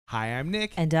Hi, I'm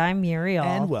Nick. And I'm Muriel.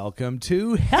 And welcome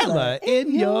to Hella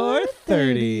in Your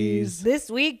 30s.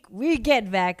 This week, we get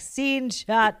vaccine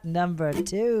shot number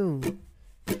 2.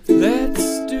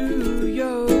 Let's do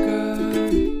yoga.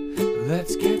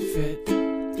 Let's get fit.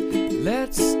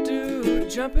 Let's do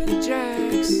jumping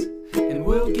jacks. And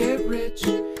we'll get rich.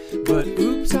 But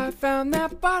oops, I found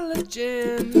that bottle of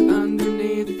gin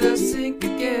underneath the sink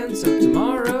again. So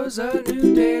tomorrow's a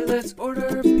new day. Let's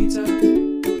order pizza.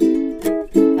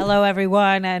 Hello,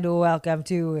 everyone, and welcome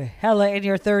to Hella in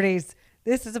Your 30s.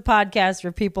 This is a podcast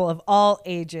for people of all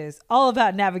ages, all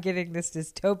about navigating this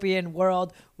dystopian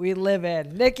world we live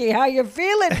in. Nikki, how you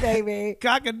feeling, baby?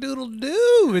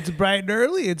 Cock-a-doodle-doo. It's bright and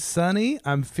early. It's sunny.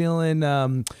 I'm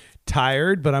feeling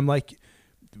tired, but I'm like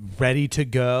ready to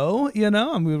go. You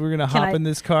know, we're going to hop in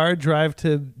this car, drive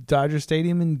to Dodger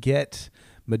Stadium, and get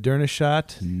Moderna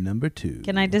shot number 2.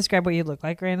 Can I describe what you look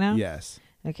like right now? Yes.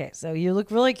 Okay, so you look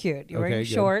really cute. You're wearing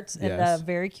shorts and a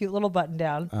very cute little button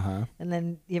down. And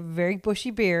then you have a very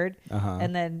bushy beard.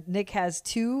 And then Nick has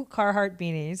 2 Carhartt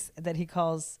beanies that he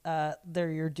calls they're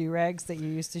your do-rags that you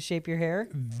use to shape your hair.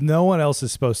 No one else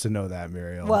is supposed to know that,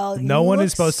 Muriel. Well, no one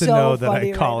is supposed to know that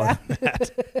I call right it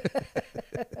that.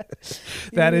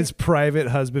 That is private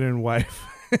husband and wife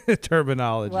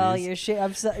terminology. Well, you're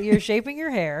shaping your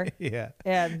hair. Yeah.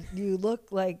 And you look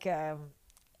like...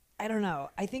 I don't know.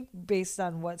 I think based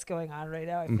on what's going on right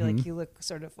now, I feel like you look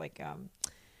sort of like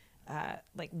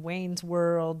Wayne's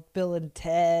World, Bill and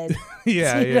Ted.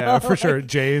 Yeah, for sure.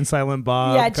 Jay and Silent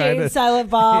Bob. Yeah, Jay and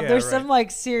Silent Bob. Yeah, There's some like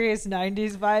serious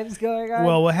 90s vibes going on.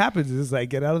 Well, what happens is I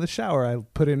get out of the shower, I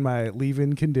put in my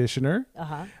leave-in conditioner,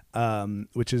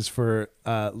 which is for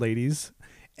ladies.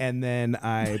 And then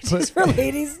I put... Just for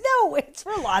ladies? No, it's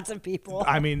for lots of people.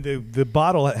 I mean, the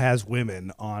bottle has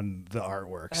women on the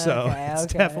artwork. So it's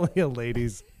definitely a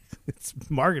ladies... It's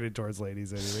marketed towards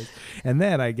ladies anyways. And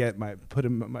then I get put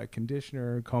in my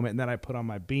conditioner, comb it, and then I put on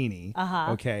my beanie.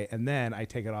 Okay. And then I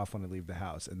take it off when I leave the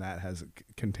house. And that has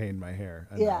contained my hair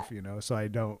enough, you know, so I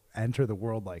don't enter the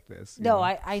world like this. No,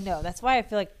 I know. That's why I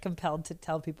feel like compelled to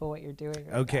tell people what you're doing.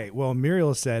 Okay. Well,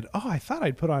 Muriel said, I thought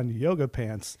I'd put on yoga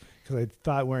pants because I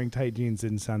thought wearing tight jeans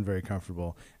didn't sound very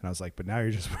comfortable. And I was like, but now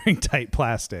you're just wearing tight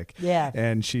plastic. Yeah.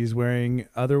 And she's wearing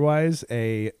otherwise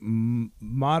a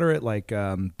moderate, like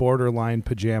borderline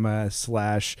pajama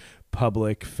 /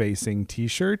 public facing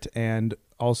t-shirt and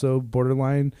also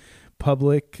borderline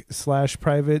public /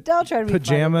 private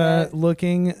pajama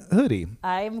looking hoodie.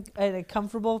 I'm in a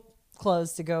comfortable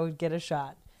clothes to go get a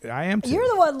shot. I am too. You're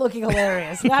the one looking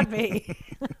hilarious, not me.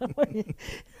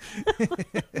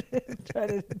 Try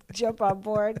to jump on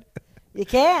board. You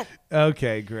can't.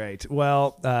 Okay, great.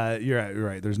 Well, you're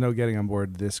right. There's no getting on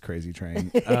board this crazy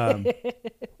train.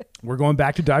 We're going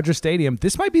back to Dodger Stadium.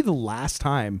 This might be the last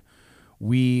time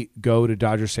we go to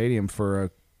Dodger Stadium for a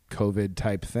COVID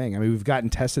type thing. I mean, we've gotten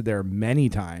tested there many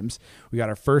times. We got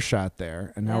our first shot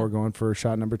there, and now we're going for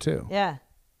shot number 2. Yeah.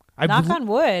 Knock on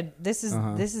wood. This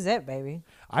is it, baby.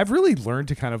 I've really learned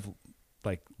to kind of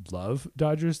like love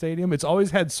Dodger Stadium. It's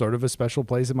always had sort of a special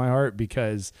place in my heart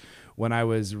because when I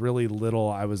was really little,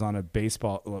 I was on a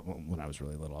baseball. When I was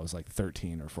really little, I was like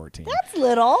 13 or 14. That's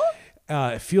little.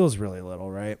 It feels really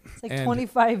little, right? It's like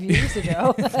 25 years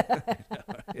ago.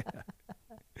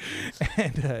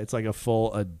 And it's like a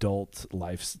full adult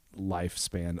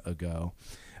lifespan ago.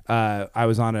 I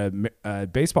was on a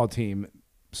baseball team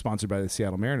sponsored by the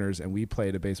Seattle Mariners, and we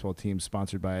played a baseball team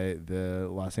sponsored by the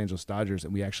Los Angeles Dodgers,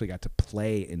 and we actually got to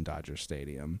play in Dodger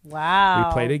Stadium. Wow.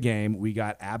 We played a game. We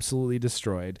got absolutely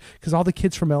destroyed because all the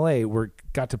kids from LA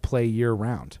got to play year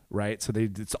round, right? So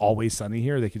it's always sunny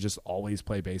here. They could just always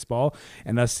play baseball,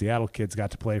 and us Seattle kids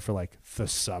got to play for like the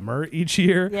summer each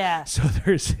year. Yeah. So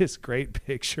there's this great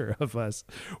picture of us.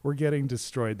 We're getting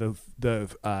destroyed.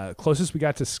 The closest we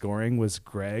got to scoring was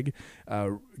Greg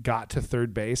got to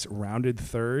third base, rounded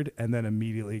third, and then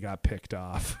immediately got picked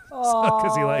off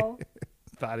because he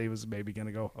thought he was maybe going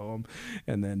to go home,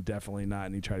 and then definitely not,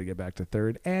 and he tried to get back to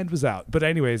third and was out. But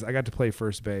anyways, I got to play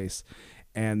first base,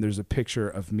 and there's a picture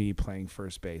of me playing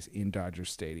first base in Dodger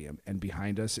Stadium, and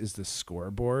behind us is the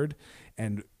scoreboard,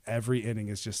 and every inning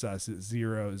is just us at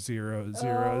 0, 0,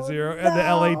 0, 0, and the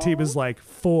LA team is like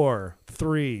 4,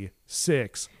 3,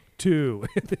 6, 2,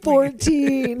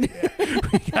 14.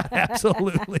 We got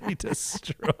absolutely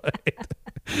destroyed.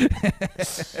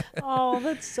 Oh,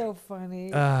 that's so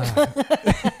funny.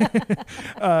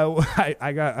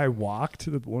 I walked.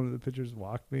 One of the pitchers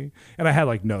walked me, and I had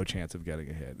like no chance of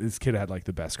getting a hit. This kid had like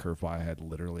the best curveball I had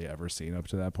literally ever seen up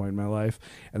to that point in my life,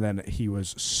 and then he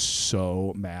was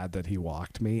so mad that he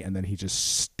walked me, and then he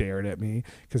just stared at me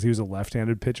because he was a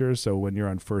left-handed pitcher. So when you're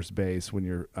on first base, when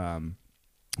you're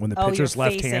when the pitcher's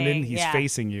left-handed, he's yeah.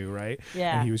 facing you, right?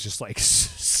 Yeah. And he was just like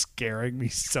scaring me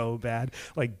so bad,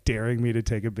 like daring me to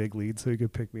take a big lead so he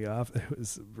could pick me off. It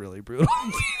was really brutal.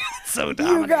 So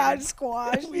dominated. You got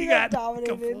squashed. We got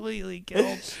completely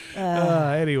killed.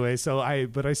 Anyway,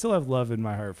 but I still have love in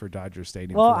my heart for Dodger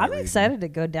Stadium. Well, I'm excited to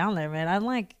go down there, man. I'm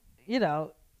like,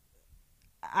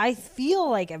 I feel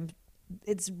like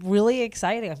it's really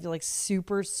exciting. I feel like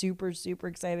super, super, super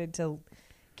excited to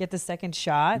get the second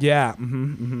shot. Yeah.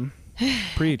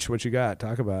 Preach. What you got?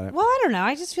 Talk about it. Well, I don't know.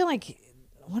 I just feel like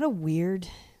what a weird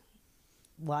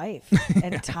life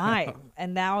and time.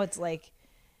 And now it's like,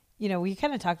 we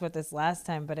kind of talked about this last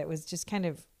time, but it was just kind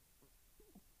of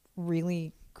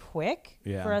really quick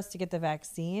for us to get the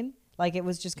vaccine. Like it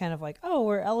was just kind of like, oh,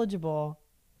 we're eligible.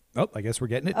 Oh, I guess we're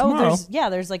getting it tomorrow.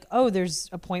 There's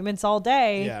appointments all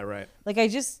day. Yeah, right. Like I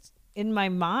just, in my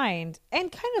mind, and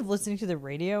kind of listening to the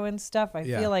radio and stuff, I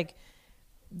feel like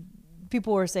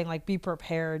people were saying like, be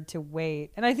prepared to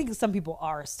wait. And I think some people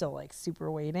are still like super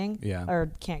waiting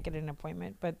or can't get an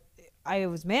appointment. But I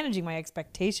was managing my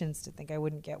expectations to think I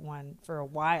wouldn't get one for a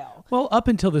while. Well, up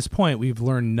until this point, we've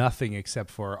learned nothing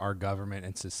except for our government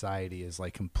and society is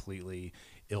like completely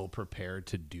ill-prepared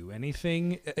to do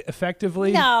anything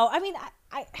effectively. No, I mean,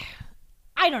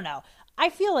 I don't know. I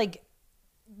feel like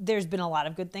there's been a lot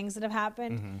of good things that have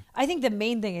happened. Mm-hmm. I think the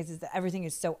main thing is that everything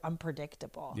is so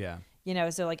unpredictable. Yeah.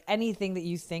 So like anything that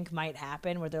you think might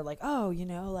happen where they're like, oh,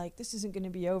 like this isn't going to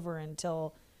be over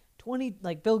until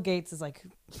like Bill Gates is like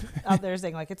out there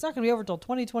saying like, it's not going to be over till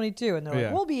 2022. And they're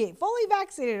like, we'll be fully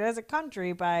vaccinated as a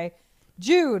country by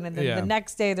June. And then the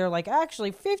next day they're like,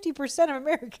 actually 50% of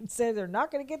Americans say they're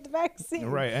not going to get the vaccine.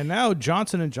 Right. And now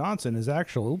Johnson & Johnson is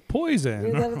actual poison.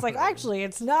 And then it's like, actually,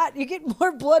 it's not. You get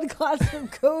more blood clots from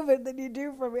COVID than you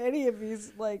do from any of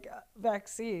these like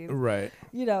vaccines. Right.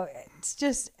 It's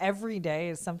just every day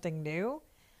is something new.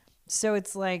 So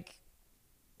it's like,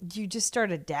 you just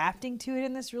start adapting to it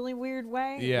in this really weird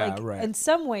way. Yeah, like, right. In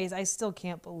some ways, I still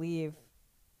can't believe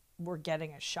we're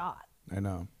getting a shot. I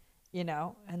know.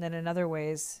 And then in other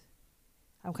ways,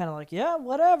 I'm kind of like, yeah,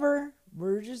 whatever.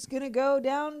 We're just going to go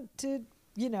down to,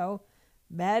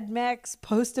 Mad Max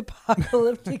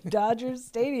post-apocalyptic Dodgers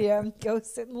Stadium, go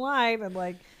sit in line. And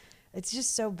like, it's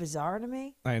just so bizarre to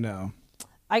me. I know.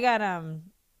 I got,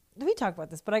 we talked about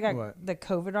this, but I got the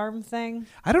COVID arm thing.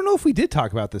 I don't know if we did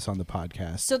talk about this on the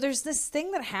podcast. So there's this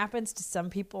thing that happens to some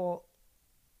people.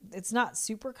 It's not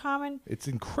super common. It's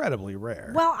incredibly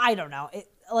rare. Well, I don't know.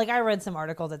 I read some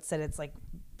article that said it's like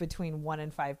between 1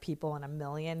 and 5 people in a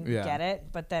million get it.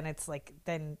 But then it's like,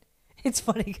 it's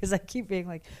funny because I keep being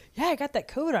like, yeah, I got that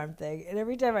COVID arm thing. And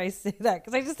every time I say that,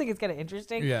 because I just think it's kind of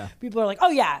interesting. Yeah. People are like,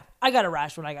 oh yeah, I got a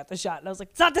rash when I got the shot. And I was like,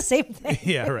 it's not the same thing.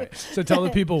 Yeah, right. So tell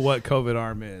the people what COVID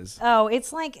arm is. Oh,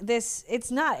 it's like this. It's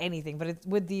not anything, but it's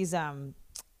with these, the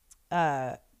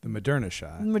Moderna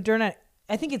shot. Moderna.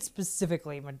 I think it's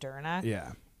specifically Moderna.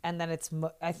 Yeah. And then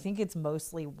I think it's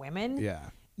mostly women. Yeah.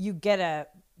 You get a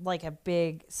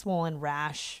big swollen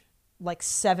rash like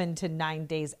 7 to 9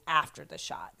 days after the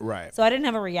shot. Right. So I didn't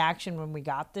have a reaction when we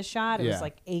got the shot. It was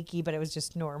like achy, but it was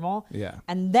just normal. Yeah.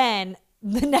 And then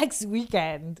the next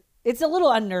weekend, it's a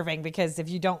little unnerving because if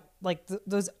you don't like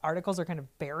those articles are kind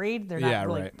of buried. They're not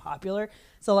really popular.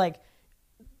 So like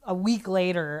a week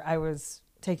later, I was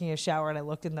taking a shower and I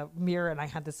looked in the mirror and I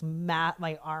had this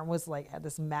my arm was like had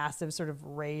this massive sort of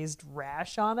raised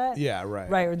rash on it. Yeah, right.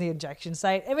 Right in the injection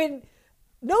site. I mean,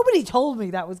 nobody told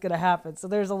me that was going to happen. So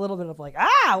there's a little bit of like,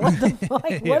 what the fuck?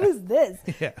 What is this?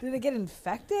 Yeah. Did it get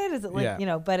infected? Is it like,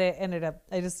 but it ended up,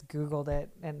 I just Googled it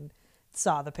and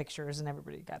saw the pictures and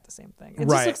everybody got the same thing. It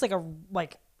just looks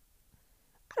like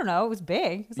I don't know. It was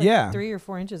big. It was like 3 or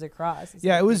 4 inches across.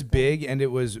 It was big and it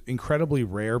was incredibly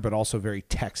rare, but also very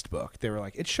textbook. They were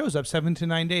like, it shows up 7 to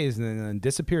 9 days and then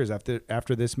disappears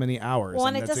after this many hours. Well,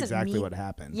 and that's exactly what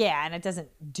happened. Yeah, and it doesn't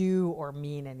do or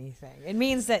mean anything. It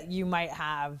means that you might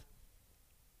have,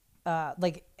 I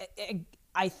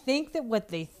think that what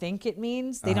they think it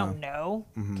means, they don't know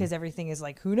because everything is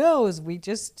like, who knows? We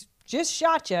just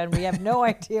shot you and we have no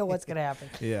idea what's going to happen.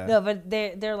 Yeah. No, but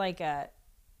they're like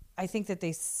I think that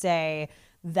they say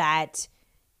that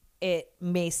it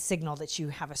may signal that you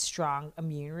have a strong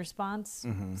immune response.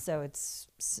 Mm-hmm. So it's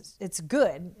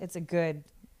good. It's a good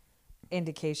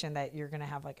indication that you're going to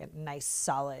have like a nice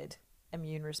solid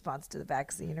immune response to the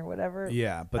vaccine or whatever.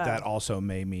 Yeah, but that also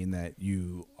may mean that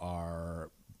you are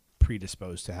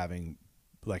predisposed to having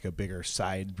like a bigger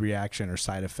side reaction or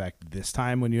side effect this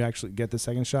time when you actually get the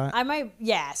second shot.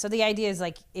 So the idea is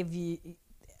like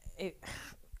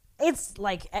it's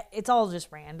like it's all just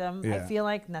random. I feel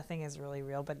like nothing is really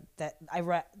real, but that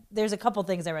there's a couple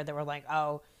things I read that were like,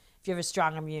 oh, if you have a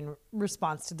strong immune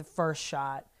response to the first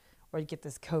shot, or you get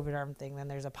this COVID arm thing, then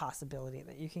there's a possibility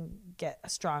that you can get a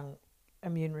strong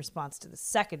immune response to the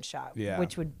second shot,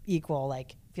 which would equal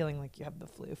like feeling like you have the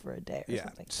flu for a day or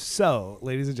something. So,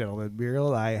 ladies and gentlemen, Muriel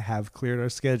and I have cleared our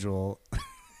schedule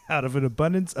out of an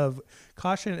abundance of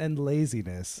caution and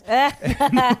laziness.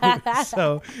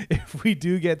 So if we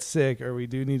do get sick or we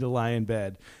do need to lie in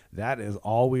bed, that is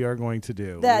all we are going to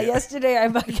do. Yesterday I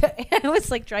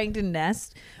was like trying to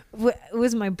nest. It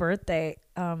was my birthday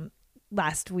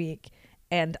last week,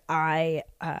 and I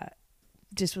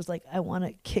just was like, I want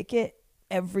to kick it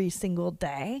every single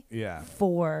day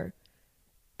for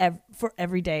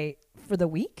every day for the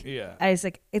week. I was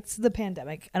like, it's the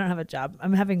pandemic. I don't have a job.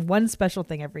 I'm having one special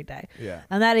thing every day.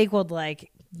 And that equaled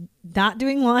like not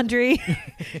doing laundry,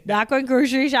 not going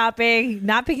grocery shopping,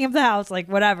 not picking up the house, like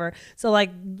whatever. So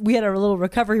like we had a little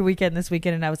recovery weekend this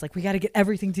weekend, and I was like, we got to get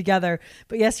everything together.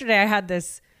 But yesterday I had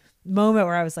this moment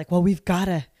where I was like, well, we've got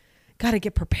to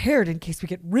get prepared in case we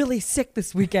get really sick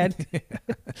this weekend.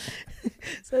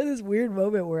 So I had this weird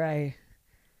moment where I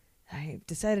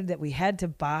decided that we had to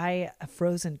buy a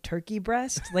frozen turkey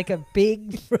breast, like a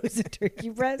big frozen turkey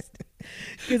breast,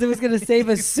 because it was going to save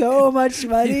us so much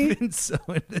money. You've been so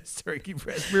into this turkey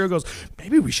breast. Muriel goes,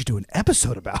 maybe we should do an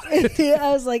episode about it.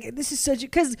 I was like, this is such a,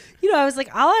 because, I was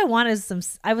like, all I want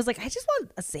is I was like, I just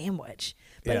want a sandwich.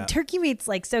 But turkey meat's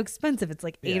like so expensive. It's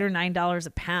like $8 or $9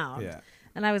 a pound. Yeah.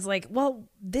 And I was like, well,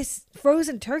 this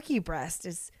frozen turkey breast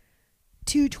is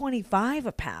 $2.25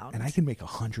 a pound, and I can make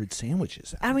 100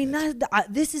 sandwiches. I mean,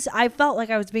 I felt like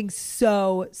I was being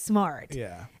so smart.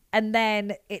 Yeah. And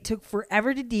then it took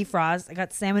forever to defrost. I got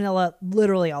salmonella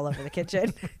literally all over the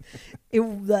kitchen.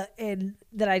 And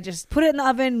then I just put it in the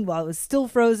oven while it was still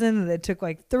frozen, and it took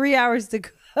like 3 hours to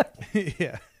cook.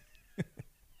 Yeah.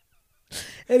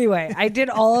 Anyway, I did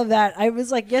all of that. I was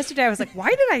like, yesterday, I was like, why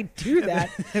did I do that?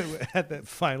 And then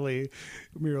finally,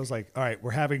 Muriel's like, all right,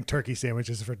 we're having turkey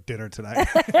sandwiches for dinner tonight.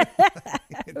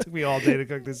 It took me all day to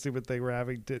cook this stupid thing. We're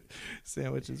having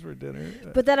sandwiches for dinner.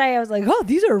 But then I was like, oh,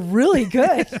 these are really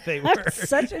good. They were. I'm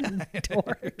such a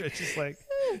dork. It's just like,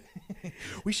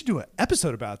 we should do an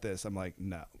episode about this. I'm like,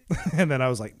 no. And then I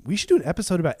was like, we should do an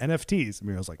episode about NFTs. And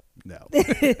Muriel's like,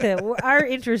 no. Our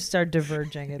interests are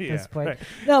diverging at this point. Right.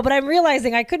 No, but I'm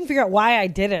realizing I couldn't figure out why I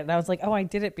did it. And I was like, oh, I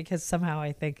did it because somehow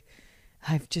I think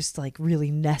I've just like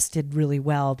really nested really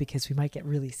well because we might get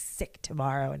really sick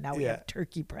tomorrow. And now we have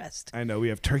turkey breast. I know. We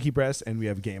have turkey breast and we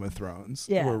have Game of Thrones.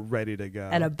 Yeah. We're ready to go.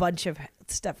 And a bunch of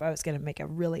stuff I was going to make a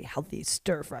really healthy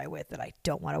stir fry with that I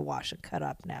don't want to wash and cut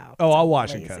up now. Oh, I'll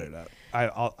wash and cut it up.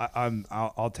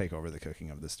 I'll take over the cooking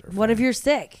of the stir fry. What if you're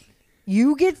sick?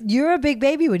 You're a big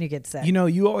baby when you get sick.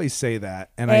 You always say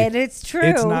that. And it's true.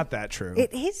 It's not that true.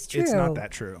 It is true. It's not that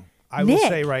true. I Nick, will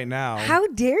say right now. How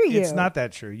dare you? It's not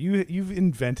that true. You've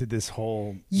invented this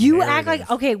whole narrative. Act like,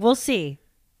 okay, we'll see.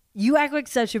 You act like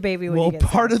such a baby when you get sick.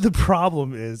 Well, part of the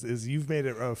problem is you've made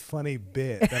it a funny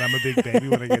bit that I'm a big baby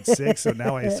when I get sick, so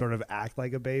now I sort of act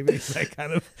like a baby.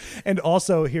 And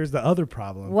also, here's the other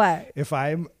problem. What? If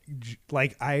I'm,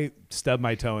 like, I stubbed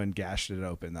my toe and gashed it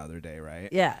open the other day, right?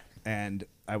 Yeah. And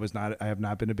I have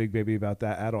not been a big baby about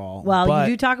that at all. Well,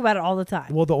 you do talk about it all the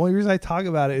time. Well, the only reason I talk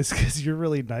about it is because you're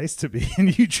really nice to me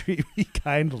and you treat me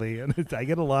kindly, and I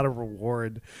get a lot of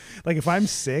reward. Like if I'm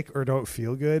sick or don't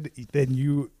feel good, then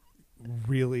you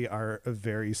really are a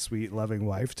very sweet, loving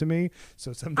wife to me.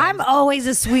 So sometimes I'm always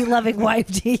a sweet, loving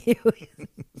wife to you.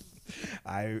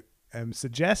 I am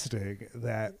suggesting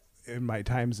that in my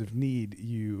times of need,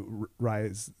 you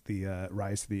rise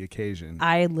to the occasion.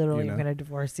 I literally am going to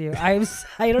divorce you. I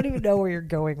don't even know where you're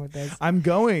going with this. I'm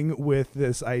going with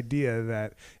this idea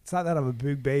that it's not that I'm a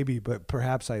big baby, but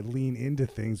perhaps I lean into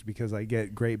things because I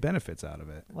get great benefits out of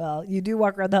it. Well, you do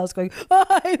walk around the house going,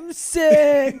 I'm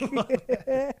sick.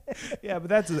 Yeah, but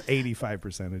that's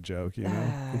 85% a joke,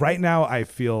 Right now, I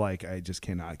feel like I just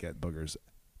cannot get boogers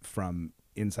from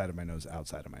inside of my nose,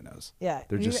 outside of my nose. Yeah.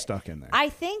 They're just stuck in there. I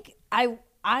think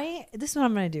this is what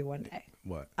I'm going to do one day.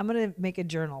 What? I'm going to make a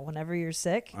journal whenever you're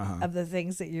sick of the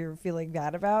things that you're feeling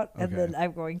bad about. And then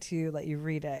I'm going to let you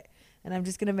read it. And I'm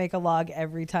just going to make a log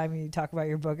every time you talk about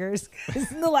your boogers.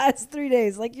 Because in the last 3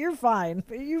 days, like, you're fine.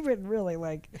 But you've been really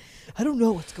like, I don't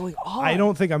know what's going on. I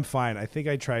don't think I'm fine. I think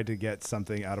I tried to get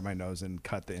something out of my nose and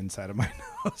cut the inside of my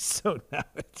nose. So now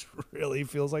it really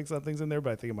feels like something's in there.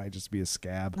 But I think it might just be a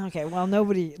scab. Okay, well,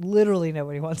 literally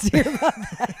nobody wants to hear about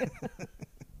that.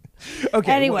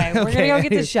 Okay. Anyway, we're going to go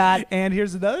get the shot. And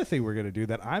here's another thing we're going to do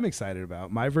that I'm excited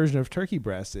about. My version of turkey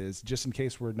breast is, just in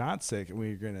case we're not sick and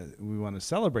we want to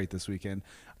celebrate this weekend,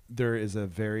 there is a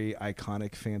very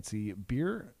iconic, fancy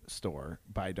beer store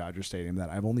by Dodger Stadium that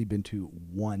I've only been to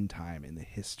one time in the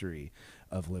history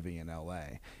of living in LA.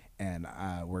 And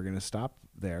we're going to stop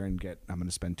there and I'm going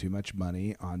to spend too much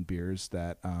money on beers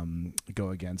that go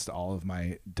against all of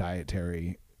my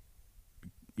dietary,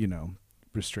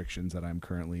 restrictions that I'm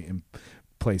currently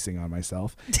placing on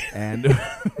myself. And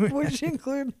which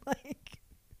include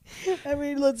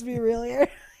let's be real here.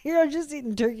 You're just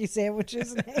eating turkey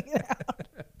sandwiches and hanging out.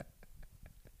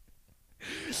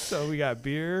 So we got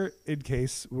beer in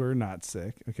case we're not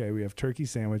sick. Okay, we have turkey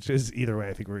sandwiches. Either way,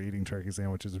 I think we're eating turkey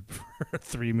sandwiches for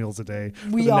 3 meals a day for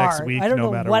the next week, I don't no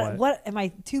know matter what. Am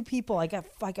I 2 people? I got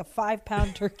like a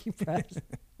 5-pound turkey breast.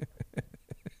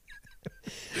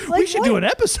 We should do an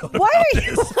episode. Why are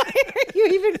you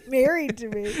even married to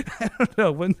me? I don't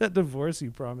know. When's that divorce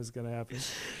you promised going to happen?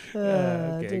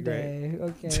 Okay, today. Great.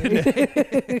 Okay.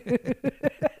 Today.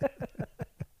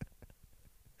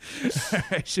 All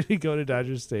right, should we go to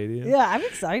Dodger Stadium? Yeah, I'm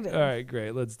excited. All right,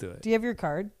 great. Let's do it. Do you have your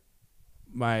card?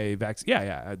 My vaccine?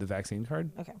 Yeah, the vaccine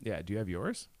card. Okay. Yeah, do you have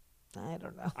yours? I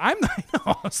don't know. I know.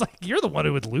 I was like, you're the one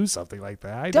who would lose something like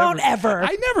that.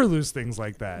 I never lose things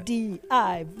like that.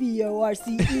 DIVORCE.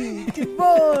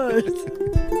 Divorce.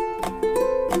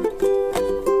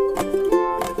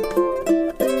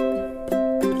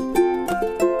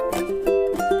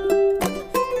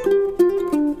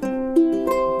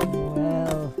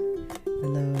 Well,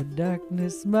 hello,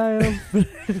 darkness, my old friend.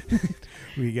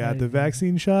 We got the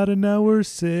vaccine shot and now we're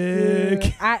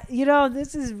sick.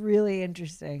 This is really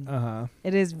interesting.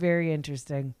 It is very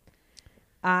interesting.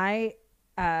 I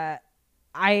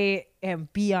am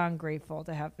beyond grateful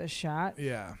to have this shot.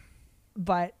 Yeah.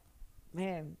 But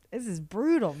man, this is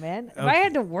brutal, man. Okay. If I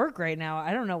had to work right now,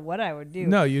 I don't know what I would do.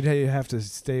 No, you'd have to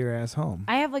stay your ass home.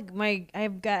 I have had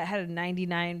a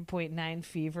 99.9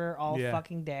 fever all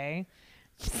fucking day.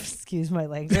 Excuse my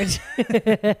language.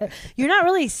 You're not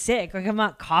really sick. Like, I'm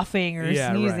not coughing or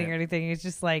sneezing or anything. It's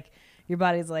just like your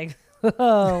body's like,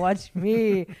 oh, watch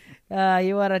me.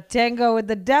 You want to tango with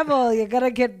the devil. You're going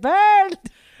to get burned.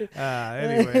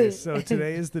 Anyway, so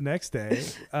today is the next day.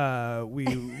 We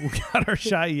got our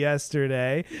shot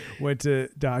yesterday. Went to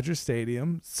Dodger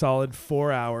Stadium. Solid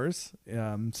 4 hours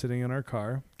sitting in our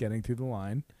car, getting through the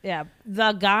line. Yeah.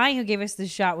 The guy who gave us the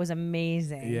shot was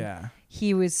amazing. Yeah.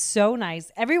 He was so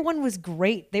nice. Everyone was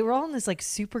great. They were all in this like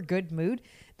super good mood.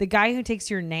 The guy who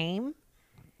takes your name,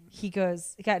 he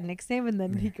got Nick's name, and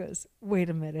then he goes, wait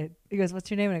a minute. He goes, what's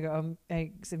your name? And I go,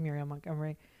 I said Muriel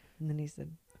Montgomery. And then he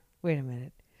said, wait a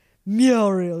minute.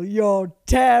 Muriel, you're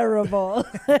terrible.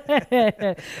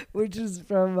 Which is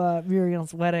from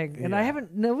Muriel's wedding. And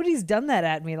nobody's done that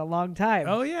at me in a long time.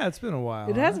 Oh yeah, it's been a while.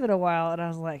 It has been a while. And I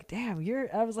was like, damn,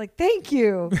 I was like, thank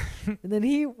you. And then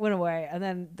he went away. And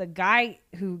then the guy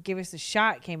who gave us the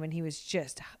shot came and he was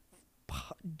just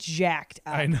jacked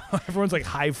up. I know. Everyone's like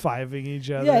high-fiving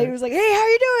each other. Yeah, he was like, hey, how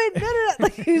you doing?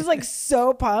 Like, he was like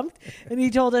so pumped. And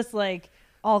he told us like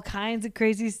all kinds of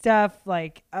crazy stuff,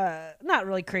 like not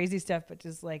really crazy stuff, but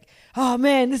just like, oh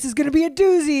man, this is gonna be a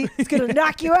doozy. It's gonna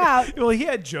knock you out. Well, he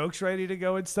had jokes ready to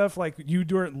go and stuff. Like, you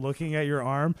weren't looking at your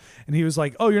arm, and he was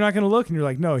like, "Oh, you're not gonna look," and you're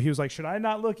like, "No." He was like, "Should I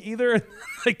not look either?" And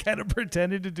like kind of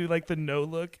pretended to do like the no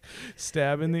look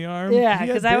stab in the arm. Yeah,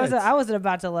 because I wasn't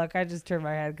about to look. I just turned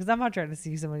my head because I'm not trying to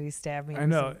see somebody stab me. I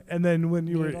know. And then when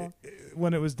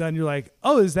it was done, you're like,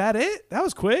 "Oh, is that it? That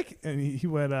was quick." And he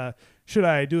went, should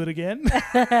I do it again?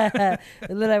 And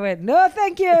then I went, no,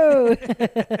 thank you.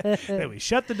 Then we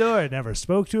shut the door and never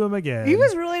spoke to him again. He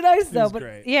was really nice, though. But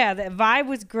great. Yeah, the vibe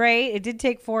was great. It did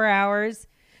take 4 hours.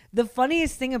 The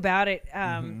funniest thing about it,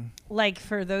 like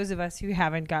for those of us who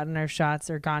haven't gotten our shots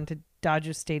or gone to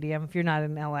Dodger Stadium, if you're not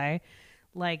in LA,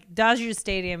 like Dodger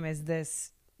Stadium is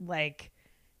this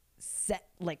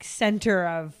center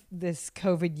of this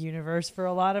COVID universe for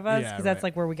a lot of us, because that's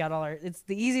like where we got it's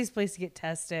the easiest place to get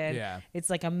tested. Yeah. It's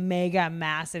like a mega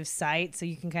massive site, so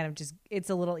you can kind of it's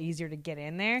a little easier to get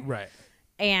in there. Right.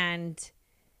 And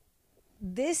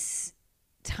this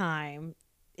time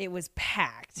it was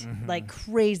packed, like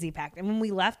crazy packed. And when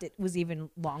we left, it was even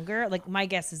longer. Like, my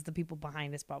guess is the people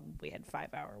behind us probably had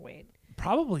 5-hour wait.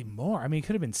 Probably more. I mean, it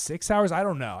could have been 6 hours. I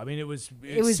don't know. I mean,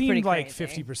 it seemed like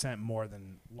 50%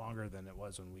 longer than it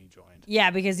was when we joined.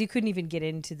 Yeah, because you couldn't even get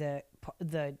into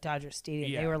the Dodger Stadium.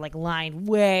 Yeah. They were like lined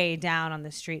way down on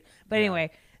the street. But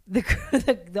anyway,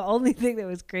 the only thing that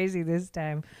was crazy this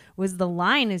time was the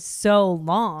line is so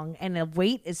long and the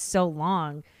wait is so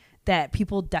long that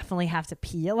people definitely have to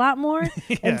pee a lot more.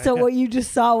 And so what you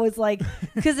just saw was like,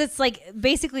 because it's like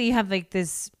basically you have like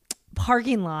this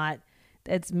parking lot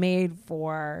that's made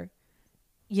for,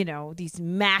 these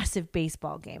massive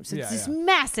baseball games. So it's this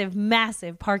massive,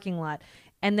 massive parking lot.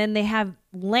 And then they have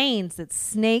lanes that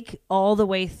snake all the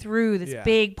way through this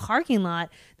big parking lot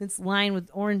that's lined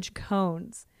with orange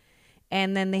cones.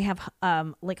 And then they have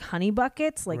like honey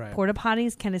buckets, like porta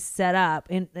potties kind of set up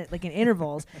in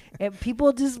intervals. And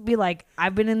people just be like,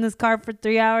 I've been in this car for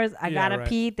 3 hours. I got to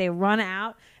pee. They run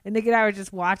out. And Nick and I were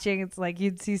just watching. It's like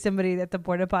you'd see somebody at the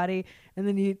porta potty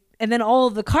and then all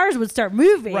of the cars would start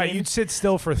moving. Right. You'd sit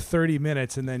still for 30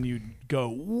 minutes and then you'd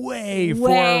go way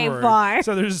forward. Far.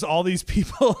 So there's all these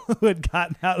people who had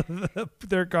gotten out of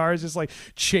their cars just like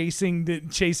chasing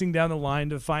down the line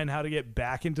to find how to get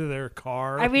back into their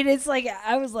car. I mean, it's like,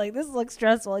 I was like, this looks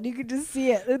stressful. And you could just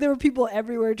see it. There were people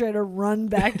everywhere trying to run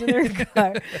back to their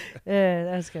car. Yeah,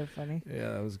 that was kind of funny.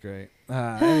 Yeah, that was great.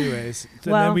 Anyways,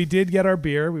 then we did get our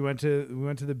beer. We went to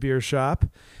the beer shop.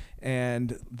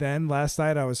 And then last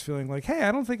night I was feeling like, hey,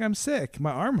 I don't think I'm sick.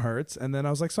 My arm hurts. And then I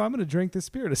was like, so I'm going to drink this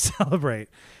beer to celebrate.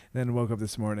 Then woke up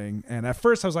this morning. And at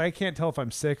first I was like, I can't tell if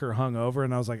I'm sick or hungover.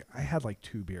 And I was like, I had like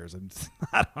 2 beers. I'm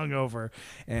not hungover.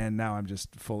 And now I'm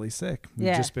just fully sick.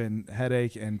 We've just been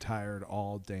headache and tired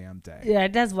all damn day. Yeah,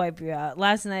 it does wipe you out.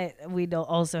 Last night we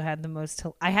also had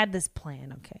I had this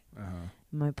plan, okay?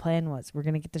 My plan was we're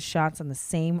going to get the shots on the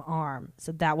same arm.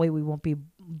 So that way we won't be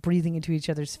breathing into each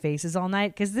other's faces all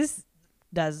night. Because this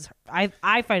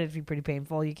I find it to be pretty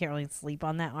painful. You can't really sleep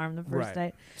on that arm the first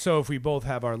night. So if we both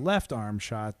have our left arm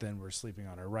shot, then we're sleeping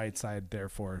on our right side,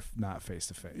 therefore not face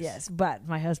to face. Yes, but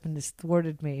my husband has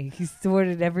thwarted me. He's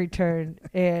thwarted every turn.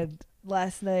 And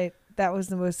last night, that was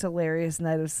the most hilarious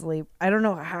night of sleep. I don't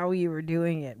know how you were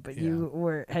doing it, but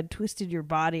you had twisted your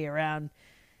body around.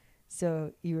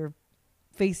 So you were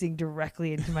facing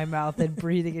directly into my mouth and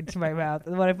breathing into my mouth.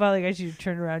 And when I finally got you to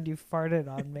turn around, you farted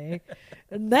on me.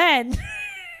 And then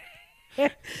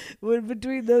when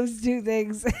between those two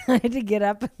things, I had to get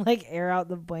up and like air out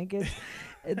the blankets.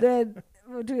 And then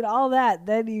between all that,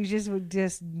 then you would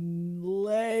just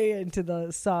lay into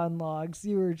the sawn logs.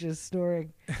 You were just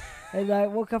snoring. And I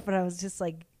woke up and I was just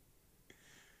like,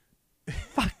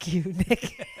 fuck you,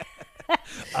 Nick.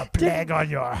 A plague on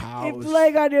your house. A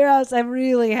plague on your house. I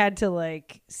really had to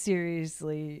like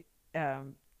seriously.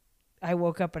 I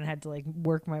woke up and had to like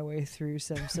work my way through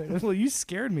some sort of. Well, you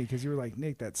scared me because you were like,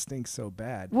 Nick, that stinks so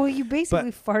bad. Well, you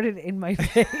basically farted in my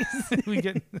face.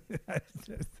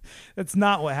 That's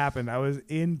not what happened. I was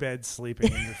in bed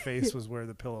sleeping, and your face was where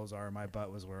the pillows are. My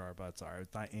butt was where our butts are.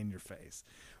 It's not in your face,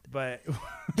 but.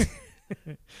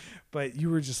 But you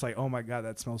were just like, oh my God,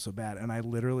 that smells so bad. And I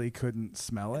literally couldn't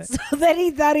smell it. So then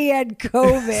he thought he had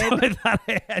COVID. So I thought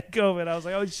I had COVID. I was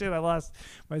like, oh shit, I lost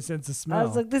my sense of smell. I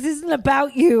was like, this isn't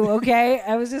about you, okay?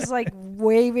 I was just like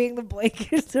waving the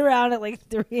blankets around at like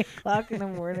 3:00 in the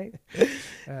morning.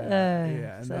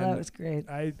 And so that was great.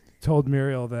 I told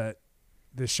Muriel that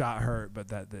the shot hurt, but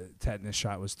that the tetanus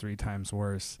shot was 3 times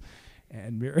worse.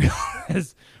 And Muriel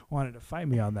has wanted to fight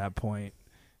me on that point.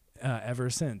 Ever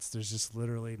since. There's just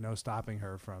literally no stopping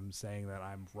her from saying that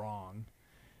I'm wrong.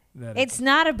 That it's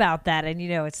not about that, and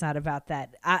it's not about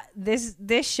that. This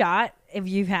shot, if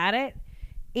you've had it,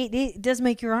 it does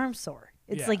make your arm sore.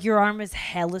 It's like your arm is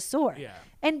hella sore. Yeah.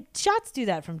 And shots do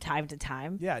that from time to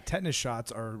time. Yeah, tetanus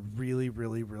shots are really,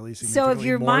 really, really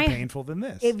significantly more painful than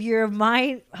this. If you're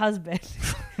my husband,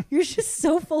 you're just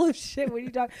so full of shit when you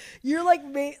talk. You're like,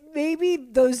 maybe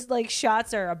those like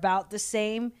shots are about the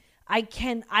same.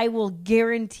 I will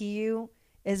guarantee you,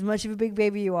 as much of a big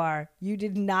baby you are, you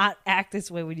did not act this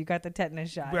way when you got the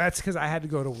tetanus shot. That's because I had to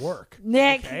go to work.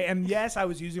 Nick. Okay? And yes, I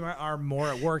was using my arm more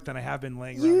at work than I have been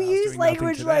laying around. You used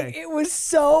language like it was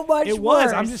so much worse. It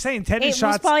was. I'm just saying, tetanus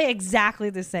shots. It was probably exactly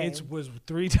the same. It was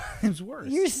 3 times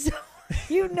worse.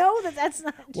 You know that's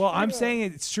not true. Well, I'm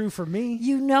saying it's true for me.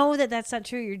 You know that's not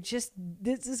true. This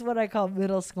is what I call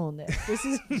middle school, Nick. This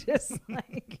is just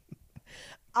like...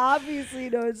 Obviously,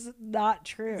 no, it's not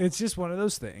true. It's just one of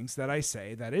those things that I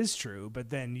say that is true, but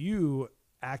then you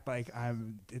act like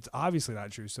it's obviously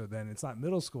not true. So then it's not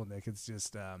middle school Nick. It's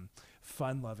just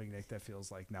fun-loving Nick that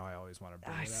feels like now I always want to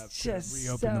bring it up to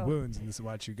reopen the wounds and just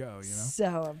watch you go, So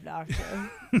obnoxious.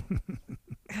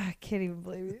 I can't even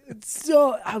believe it. It's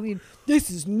so,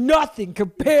 this is nothing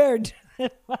compared to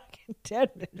the fucking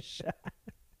tetanus shot.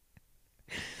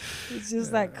 It's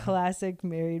just that classic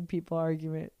married people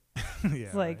argument.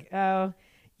 It's like, I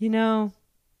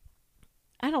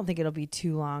don't think it'll be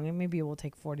too long, and maybe it will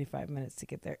take 45 minutes to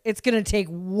get there. It's going to take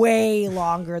way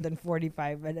longer than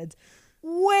 45 minutes.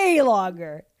 Way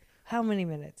longer. How many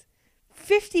minutes?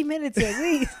 50 minutes at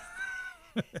least.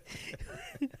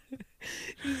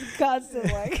 He's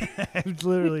constant like. I've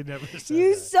literally never said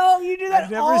that. You do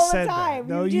that all the time.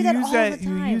 No, you do that all the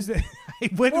time. You use that.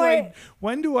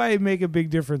 When do I make a big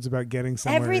difference about getting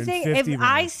somewhere Everything. in 50 If minutes?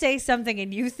 I say something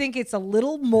and you think it's a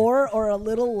little more or a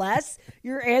little less,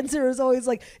 your answer is always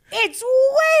like, "It's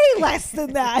way less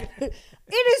than that.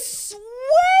 It is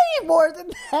way more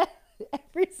than that."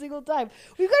 Every single time.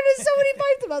 We've gotten into so many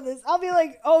fights about this. I'll be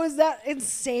like, "Oh, is that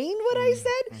insane what I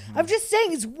said?" Mm-hmm. I'm just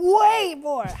saying it's way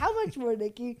more. How much more,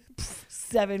 Nikki?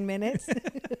 7 minutes.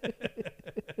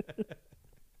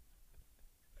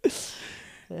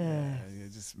 Yeah,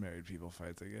 just married people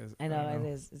fights, I guess. I know it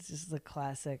is. It's just the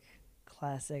classic.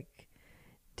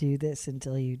 Do this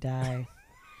until you die.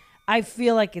 I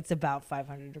feel like it's about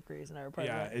 500 degrees in our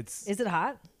apartment. Yeah, Is it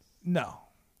hot? No.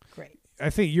 Great. I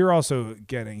think you're also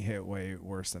getting hit way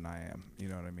worse than I am. You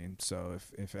know what I mean? So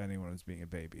if anyone is being a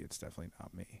baby, it's definitely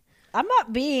not me. I'm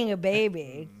not being a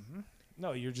baby. Mm-hmm.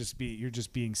 No, you're just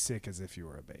being sick as if you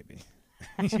were a baby.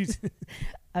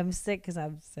 I'm sick because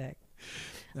I'm sick.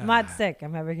 I'm not sick.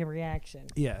 I'm having a reaction.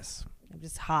 Yes. I'm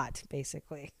just hot,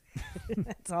 basically.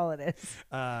 That's all it is.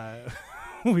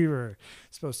 We were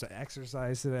supposed to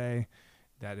exercise today.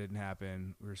 That didn't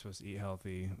happen. We were supposed to eat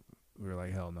healthy. We were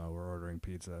like, hell no, we're ordering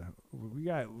pizza.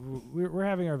 We're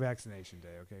having our vaccination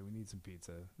day, okay? We need some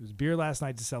pizza. It was beer last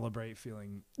night to celebrate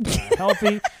feeling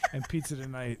healthy, and pizza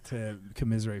tonight to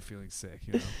commiserate feeling sick,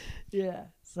 you know? Yeah.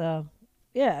 So,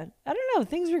 yeah. I don't know.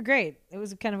 Things were great. It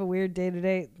was kind of a weird day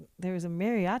today. There was a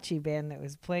mariachi band that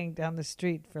was playing down the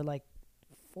street for like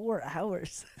 4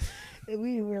 hours. And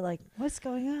we were like, what's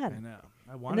going on? I know.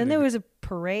 And then there was a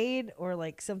parade or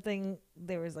like something.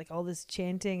 There was like all this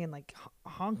chanting and like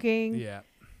honking. Yeah.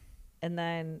 And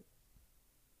then,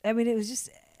 I mean, it was just,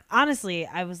 honestly,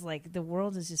 I was like, the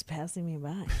world is just passing me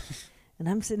by. And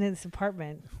I'm sitting in this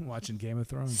apartment. Watching Game of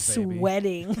Thrones,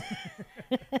 sweating.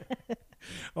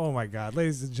 Oh my God.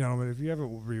 Ladies and gentlemen, if you ever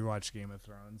rewatched Game of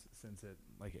Thrones since it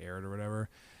like aired or whatever,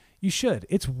 you should.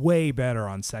 It's way better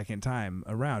on second time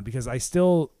around because I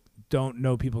still don't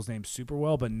know people's names super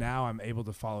well, but now I'm able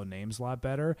to follow names a lot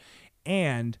better.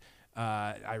 And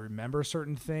I remember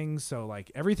certain things. So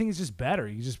like everything is just better.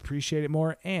 You just appreciate it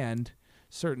more. And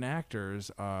certain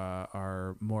actors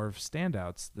are more of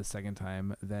standouts the second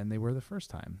time than they were the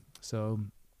first time. So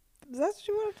is that what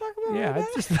you want to talk about? Yeah, right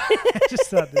I just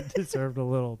thought it deserved a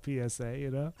little PSA,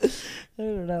 you know? I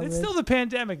don't know. It's still the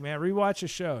pandemic, man. Rewatch a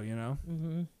show, you know?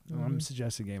 Mm-hmm. Mm-hmm. I'm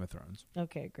suggesting Game of Thrones.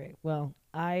 Okay, great. Well,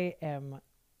 I am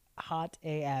hot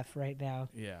AF right now.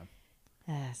 Yeah.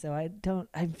 So I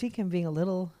think I'm being a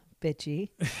little bitchy,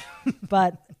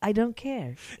 but I don't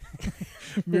care.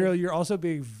 Muriel, you're also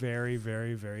being very,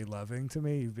 very, very loving to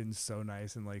me. You've been so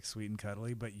nice and like sweet and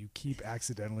cuddly, but you keep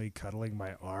accidentally cuddling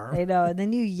my arm. I know, and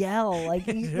then you yell like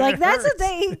that's the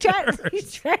thing. You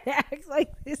try to act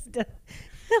like this.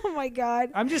 Oh my God!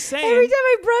 I'm just saying. Every time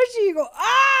I brush you, you go,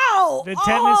 "Ow!" The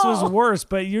tetanus was worse,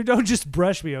 but you don't just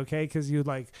brush me, okay? Because you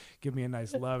like give me a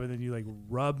nice love, and then you like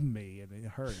rub me, and it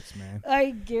hurts, man. I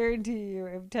guarantee you,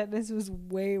 if tetanus was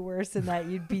way worse than that,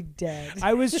 you'd be dead.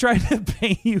 I was trying to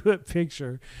paint a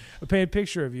picture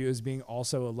of you as being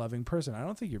also a loving person. I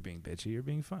don't think you're being bitchy. You're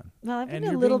being fun. No, I'm being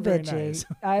a little bitchy. Nice.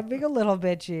 I'm being a little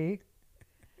bitchy.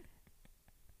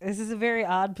 This is a very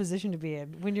odd position to be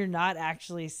in when you're not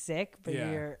actually sick, but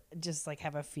you're just like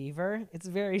have a fever. It's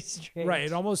very strange. Right.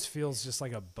 It almost feels just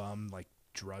like a bum like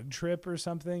drug trip or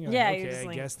something. You're yeah. Like, okay,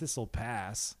 I guess this will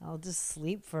pass. I'll just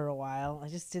sleep for a while. I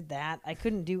just did that. I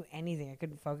couldn't do anything. I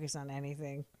couldn't focus on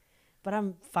anything, but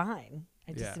I'm fine.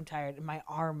 I just am tired. And my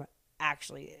arm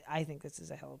actually, I think this is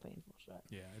a hell of a painful shot.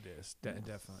 Yeah, it is.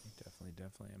 Definitely.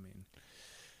 I mean,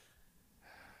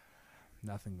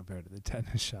 nothing compared to the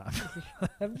tetanus shot.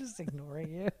 I'm just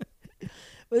ignoring you.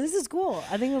 But this is cool.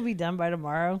 I think we'll be done by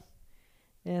tomorrow.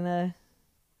 And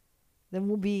then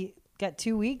we'll got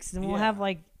 2 weeks and we'll have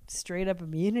like straight up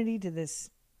immunity to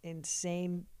this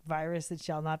insane virus that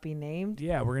shall not be named.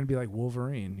 Yeah, we're going to be like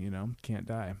Wolverine, you know, can't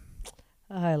die.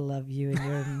 I love you and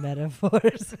your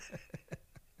metaphors.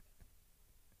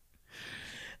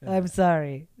 I'm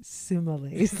sorry.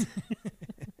 Similes.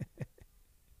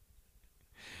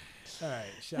 All right,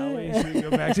 shall we? Should we go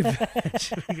back to bed?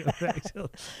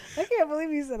 I can't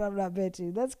believe you said I'm not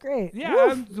bitchy. That's great.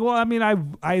 Yeah,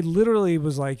 I literally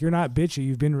was like, you're not bitchy.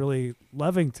 You've been really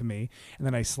loving to me. And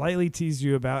then I slightly teased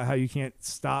you about how you can't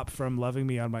stop from loving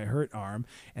me on my hurt arm.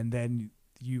 And then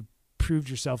you proved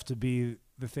yourself to be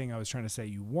the thing I was trying to say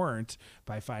you weren't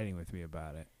by fighting with me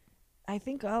about it. I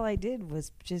think all I did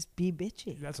was just be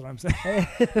bitchy. That's what I'm saying.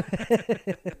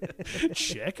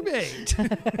 Checkmate.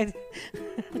 I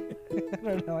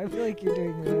don't know. I feel like you're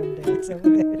doing your own dance over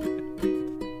there.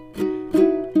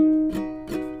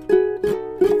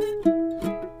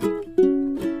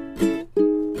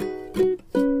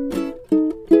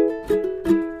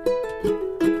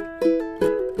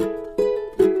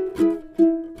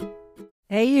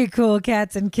 cool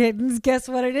cats and kittens. Guess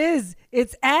what it is?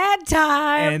 It's ad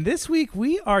time. And this week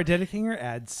we are dedicating our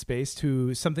ad space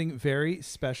to something very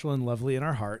special and lovely in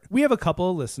our heart. We have a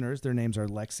couple of listeners. Their names are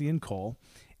Lexi and Cole.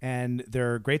 And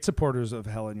they're great supporters of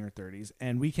Hell in Your 30s.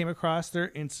 And we came across their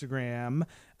Instagram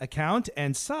account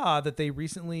and saw that they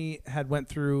recently had went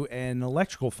through an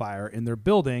electrical fire in their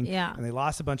building. Yeah. And they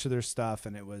lost a bunch of their stuff.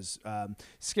 And it was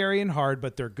scary and hard,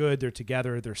 but they're good. They're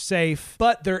together. They're safe.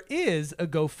 But there is a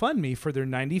GoFundMe for their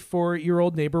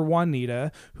 94-year-old neighbor,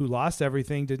 Juanita, who lost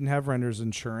everything, didn't have renter's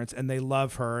insurance. And they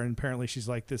love her. And apparently she's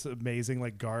like this amazing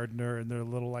like gardener in their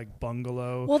little like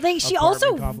bungalow. Well, she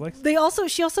also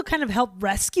kind of helped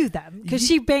rescue them because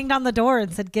she banged on the door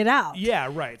and said, "Get out." Yeah,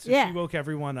 right. So she woke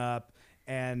everyone up.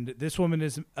 And this woman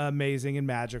is amazing and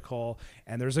magical.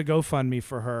 And there's a GoFundMe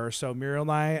for her. So Muriel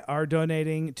and I are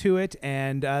donating to it.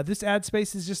 And this ad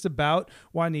space is just about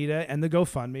Juanita and the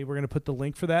GoFundMe. We're going to put the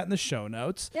link for that in the show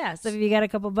notes. Yeah. So if you got a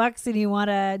couple bucks and you want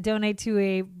to donate to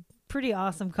a pretty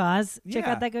awesome cause, check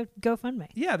out that GoFundMe.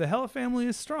 Yeah, the Hella family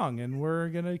is strong. And we're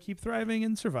going to keep thriving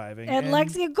and surviving. And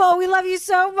Lexi and Cole, we love you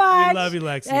so much. We love you,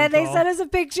 Lexi and they sent us a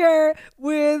picture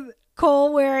with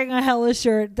Cole wearing a Hella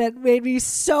shirt that made me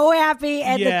so happy.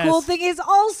 And the cool thing is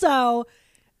also,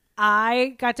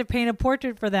 I got to paint a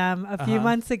portrait for them a few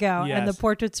months ago, and the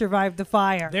portrait survived the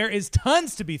fire. There is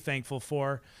tons to be thankful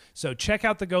for. So check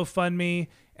out the GoFundMe,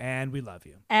 and we love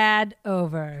you. Ad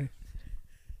over.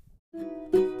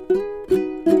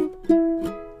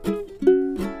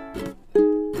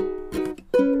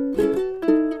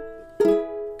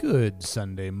 Good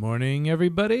Sunday morning,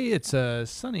 everybody. It's a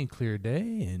sunny, clear day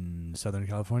in Southern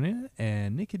California,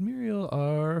 and Nick and Muriel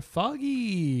are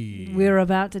foggy. We're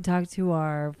about to talk to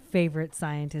our favorite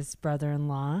scientist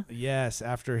brother-in-law. Yes,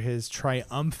 after his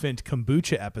triumphant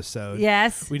kombucha episode.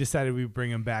 Yes. We decided we'd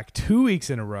bring him back 2 weeks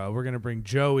in a row. We're going to bring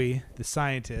Joey, the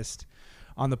scientist,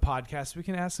 on the podcast. We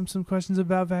can ask him some questions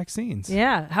about vaccines.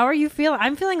 Yeah. How are you feeling?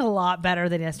 I'm feeling a lot better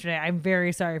than yesterday. I'm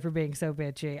very sorry for being so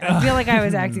bitchy. I feel like I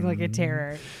was acting like a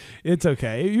terror. It's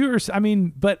okay.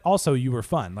 But also you were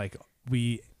fun. Like,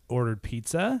 we ordered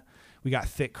pizza. We got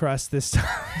thick crust this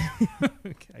time,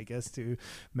 I guess, to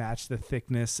match the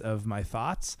thickness of my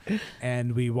thoughts.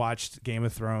 And we watched Game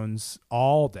of Thrones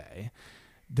all day.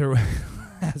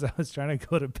 As I was trying to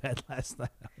go to bed last night,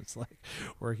 I was like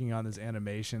working on this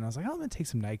animation. I was like, I'm going to take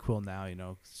some NyQuil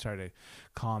now, try to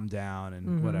calm down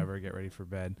and whatever, get ready for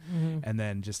bed. And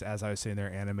then just as I was sitting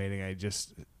there animating, I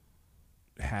just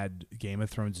had Game of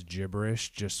Thrones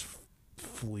gibberish just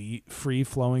free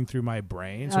flowing through my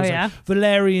brain. So I was like,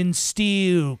 Valerian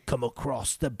steel come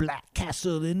across the Black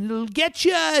Castle and it'll get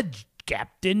you,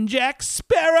 Captain Jack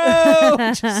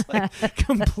Sparrow. Just like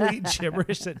complete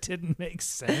gibberish that didn't make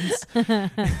sense.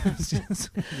 It was just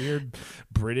weird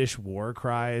British war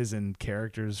cries and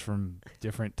characters from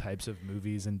different types of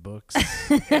movies and books.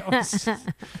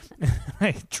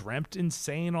 I dreamt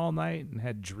insane all night and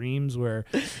had dreams where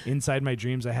inside my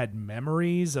dreams I had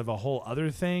memories of a whole other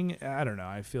thing. I don't know.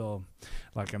 I feel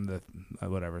like I'm the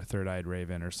third-eyed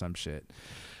raven or some shit.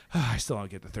 I still don't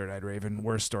get the third-eyed raven.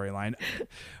 Worst storyline.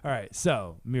 All right.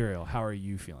 So, Muriel, how are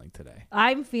you feeling today?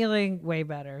 I'm feeling way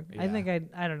better. Yeah. I think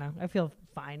I don't know. I feel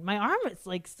fine. My arm is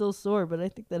like still sore, but I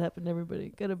think that happened to everybody.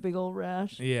 Got a big old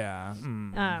rash. Yeah.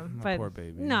 But poor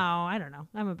baby. No, I don't know.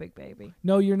 I'm a big baby.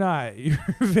 No, you're not. You're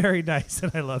very nice,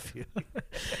 and I love you.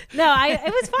 No, it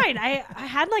was fine. I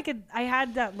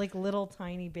had that like little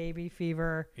tiny baby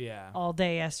fever. Yeah. All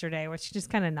day yesterday, which just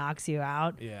kind of knocks you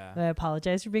out. Yeah. I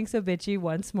apologize for being so bitchy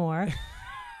once more.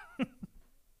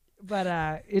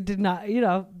 But it did not,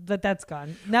 but that's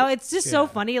gone. No, it's just so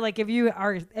funny. Like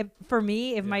for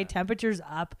me, if my temperature's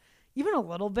up even a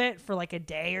little bit for like a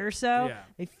day or so,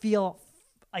 I feel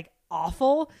like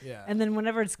awful. Yeah. And then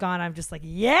whenever it's gone, I'm just like,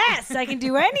 yes, I can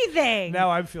do anything.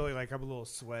 Now I'm feeling like I'm a little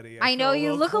sweaty. I know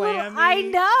you look clammy, a little, I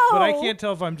know. But I can't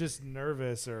tell if I'm just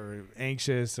nervous or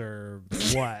anxious or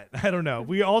what. I don't know.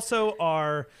 We also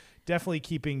are definitely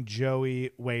keeping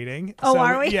Joey waiting. Oh,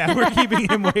 are we? Yeah, we're keeping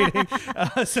him waiting.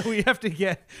 So we have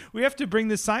to bring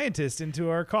the scientist into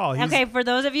our call. Okay, for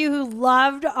those of you who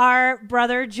loved our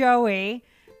brother Joey,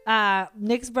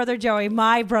 Nick's brother Joey,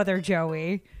 my brother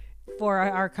Joey, for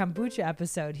our kombucha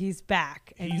episode, he's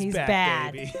back and he's back,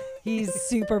 bad. baby. He's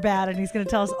super bad, and he's going to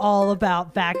tell us all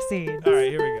about vaccines. All right,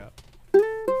 here we go.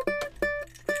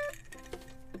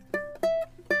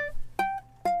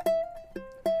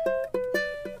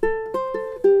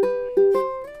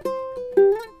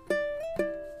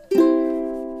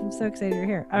 I'm so excited you're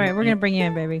here. All right, we're going to bring you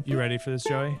in, baby. You ready for this,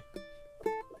 Joey?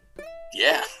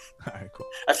 Yeah. All right, cool.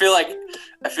 I feel like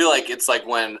it's like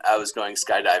when I was going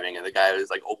skydiving and the guy was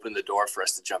like opened the door for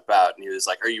us to jump out and he was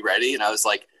like, "Are you ready?" And I was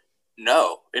like,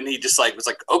 no. And he just like was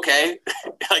like, okay.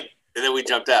 Like, and then we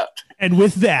jumped out. And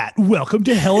with that, welcome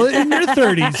to Hell in Your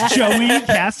 30s, Joey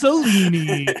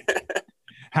Castellini.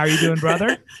 How are you doing,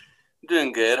 brother?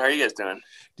 Doing good. How are you guys doing?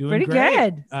 Doing pretty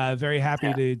great. good. Very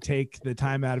happy to take the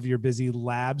time out of your busy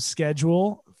lab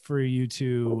schedule for you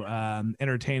to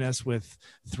entertain us with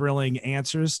thrilling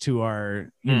answers to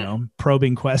our,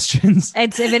 probing questions.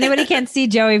 If anybody can't see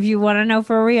Joey, if you want to know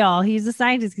for real, he's a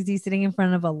scientist because he's sitting in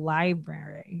front of a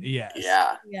library. Yes.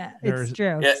 Yeah, it's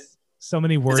true. Yeah. So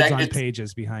many words on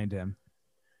pages behind him.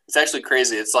 It's actually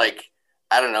crazy. It's like,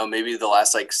 I don't know, maybe the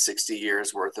last like 60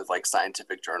 years worth of like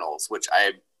scientific journals, which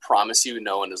I promise you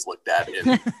no one has looked at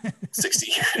in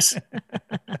 60 years.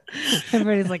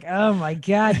 Everybody's like, oh my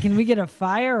God, can we get a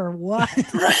fire or what?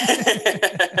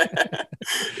 Right.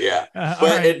 Yeah.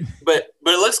 But it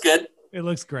looks good. It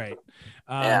looks great.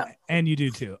 And you do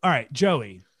too. All right,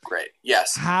 Joey. Great.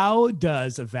 Yes. How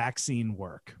does a vaccine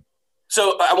work?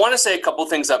 So I want to say a couple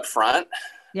things up front.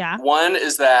 Yeah. One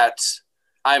is that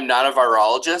I'm not a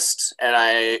virologist and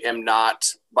I am not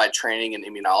by training an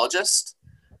immunologist.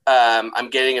 I'm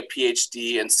getting a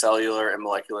PhD in cellular and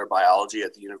molecular biology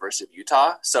at the University of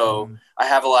Utah. So I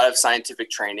have a lot of scientific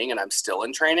training and I'm still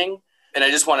in training. And I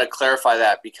just want to clarify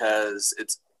that because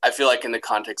I feel like in the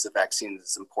context of vaccines,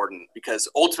 it's important because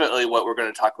ultimately what we're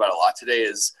going to talk about a lot today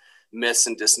is myths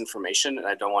and disinformation. And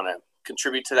I don't want to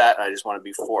contribute to that. And I just want to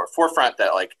be forefront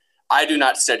that like, I do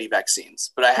not study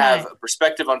vaccines, but I have a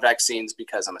perspective on vaccines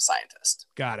because I'm a scientist.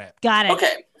 Got it.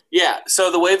 Okay. Yeah.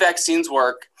 So the way vaccines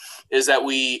work is that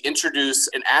we introduce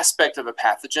an aspect of a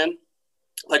pathogen,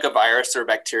 like a virus or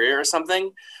bacteria or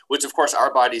something, which of course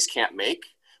our bodies can't make,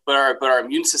 but our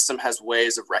immune system has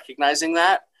ways of recognizing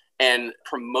that and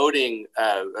promoting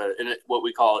what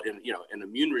we call an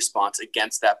immune response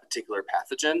against that particular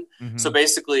pathogen. Mm-hmm. So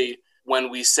basically,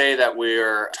 when we say that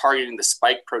we're targeting the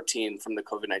spike protein from the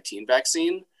COVID-19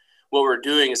 vaccine, what we're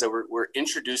doing is that we're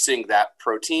introducing that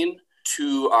protein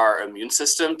to our immune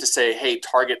system to say, hey,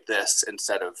 target this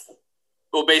instead of,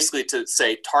 basically to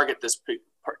say target this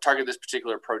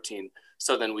particular protein,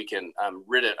 so then we can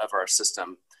rid it of our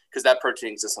system because that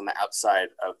protein exists on the outside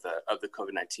of the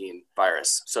COVID-19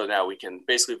 virus. So now we can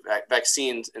basically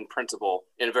vaccines in principle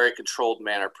in a very controlled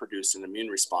manner produce an immune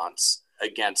response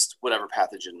against whatever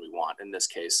pathogen we want. In this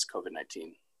case,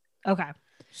 COVID-19. Okay.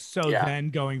 So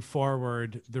then going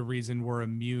forward, the reason we're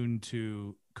immune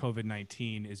to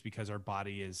COVID-19 is because our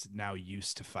body is now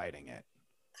used to fighting it.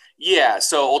 Yeah.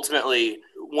 So ultimately,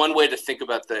 one way to think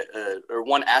about or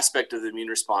one aspect of the immune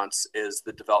response is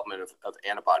the development of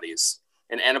antibodies.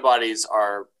 And antibodies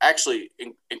are actually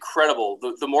incredible.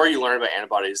 The more you learn about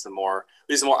antibodies, the more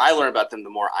I learn about them, the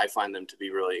more I find them to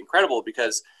be really incredible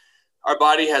because our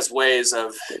body has ways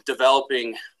of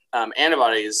developing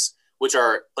antibodies which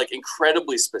are like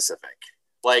incredibly specific,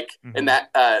 and that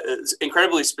is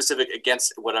incredibly specific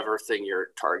against whatever thing you're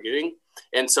targeting.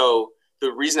 And so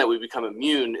the reason that we become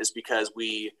immune is because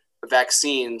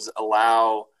vaccines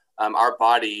allow our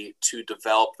body to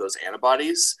develop those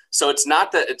antibodies. So it's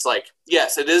not that it's like,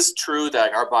 yes, it is true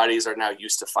that our bodies are now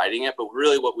used to fighting it, but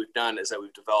really what we've done is that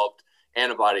we've developed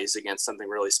antibodies against something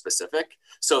really specific.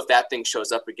 So if that thing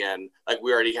shows up again, like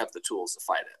we already have the tools to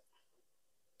fight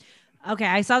it. Okay,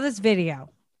 I saw this video.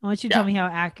 I want you to tell me how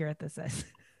accurate this is.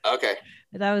 Okay.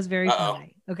 That was very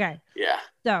funny. Okay. Yeah.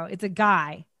 So it's a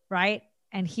guy, right?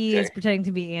 And he is pretending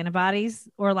to be antibodies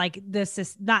or like this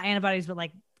is not antibodies, but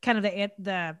like kind of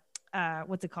the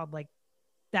what's it called? Like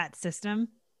that system.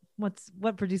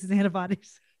 What produces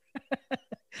antibodies?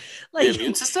 Like the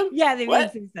immune system? Yeah, the immune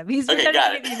system. He's got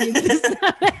it. The immune system.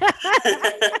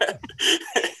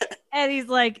 And he's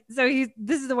like, this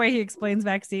is the way he explains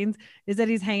vaccines is that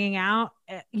he's hanging out,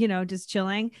 just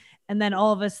chilling. And then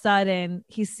all of a sudden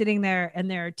he's sitting there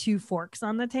and there are 2 forks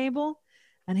on the table.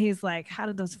 And he's like, how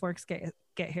did those forks get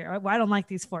here? Well, I don't like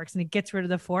these forks. And he gets rid of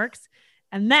the forks.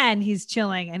 And then he's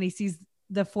chilling and he sees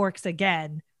the forks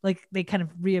again, like they kind of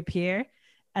reappear.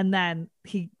 And then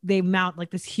they mount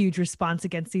like this huge response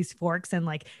against these forks and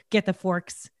like get the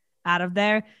forks out of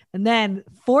there. And then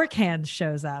Fork Hands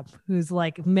shows up, who's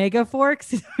like mega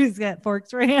forks, who's got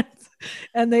forks for hands.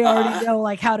 And they already know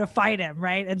like how to fight him.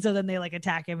 Right. And so then they like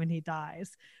attack him and he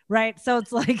dies. Right. So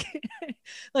it's like,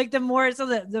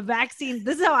 the vaccine,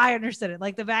 this is how I understood it.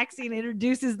 Like the vaccine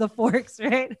introduces the forks,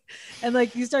 right? And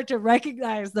like you start to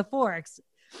recognize the forks.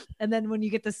 And then when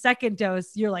you get the second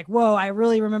dose, you're like, whoa, I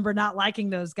really remember not liking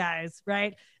those guys.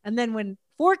 Right. And then when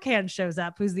Fork Hands shows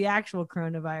up, who's the actual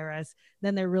coronavirus,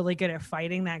 then they're really good at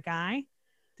fighting that guy.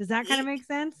 Does that kind of make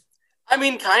sense? I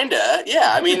mean, kinda.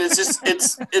 Yeah. I mean, it's just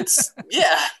it's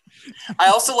yeah. I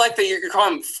also like that you're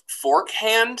calling him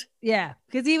forehand. Yeah,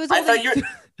 because he was. I thought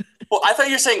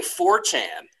you're saying 4chan.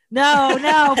 No,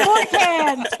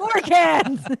 forehand.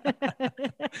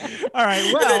 All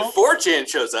right, well. And then 4chan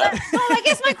shows up. Well, I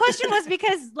guess my question was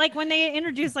because, like, when they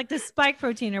introduced like the spike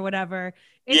protein or whatever,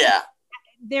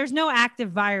 there's no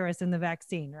active virus in the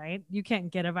vaccine, right? You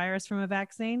can't get a virus from a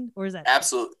vaccine, or is that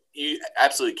absolutely? You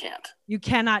absolutely can't. You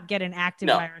cannot get an active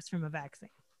virus from a vaccine.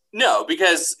 No,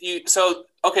 because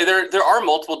there are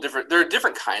multiple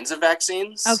different kinds of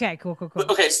vaccines. Okay, cool.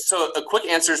 Okay, so a quick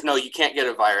answer is no, you can't get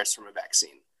a virus from a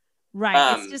vaccine.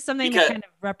 Right. It's just something that kind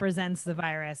of represents the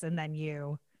virus, and then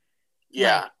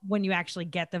when you actually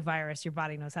get the virus, your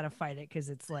body knows how to fight it because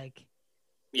it's like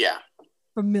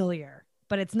familiar,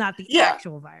 but it's not the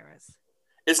actual virus.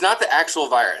 It's not the actual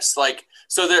virus. Like,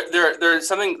 so there's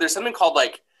something called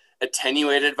like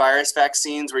attenuated virus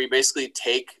vaccines, where you basically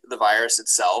take the virus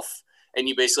itself and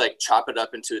you basically like chop it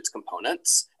up into its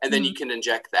components, and then you can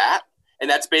inject that. And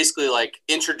that's basically like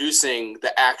introducing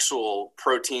the actual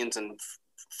proteins and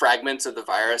fragments of the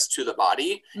virus to the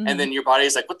body. And then your body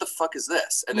is like, what the fuck is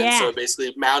this? And then so it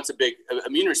basically mounts a big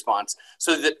immune response.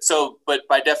 But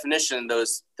by definition,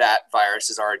 that virus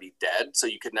is already dead. So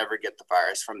you could never get the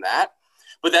virus from that.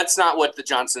 But that's not what the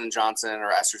Johnson & Johnson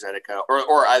or AstraZeneca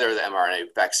or either of the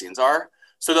mRNA vaccines are.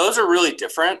 So those are really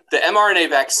different. The mRNA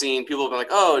vaccine, people have been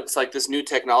like, oh, it's like this new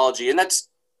technology. And that's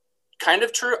kind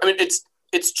of true. I mean,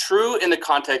 it's true in the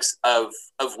context of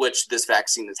which this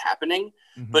vaccine is happening,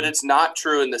 but it's not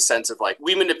true in the sense of like,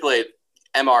 we manipulate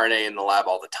mRNA in the lab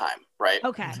all the time, right?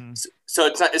 Okay. So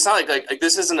it's not like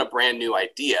this isn't a brand new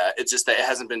idea. It's just that it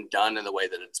hasn't been done in the way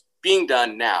that it's being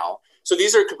done now. So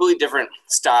these are completely different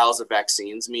styles of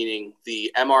vaccines, meaning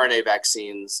the mRNA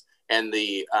vaccines and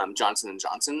the Johnson &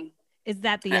 Johnson. Is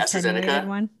that the attenuated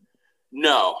one?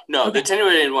 No. Okay. The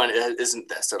attenuated one isn't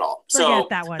this at all. Forget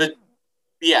that one.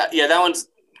 That one's,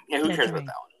 who dead cares about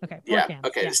that one? Okay.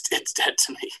 Okay. Yeah. It's dead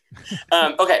to me.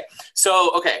 Okay. So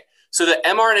the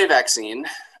mRNA vaccine,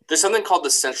 there's something called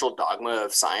the central dogma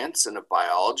of science and of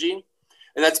biology.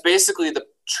 And that's basically the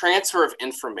transfer of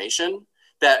information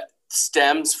that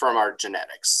stems from our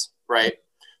genetics, right?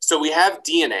 So we have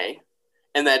DNA,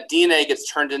 and that DNA gets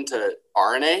turned into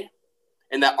RNA,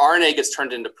 and that RNA gets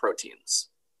turned into proteins,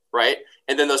 right?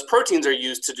 And then those proteins are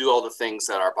used to do all the things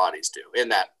that our bodies do, and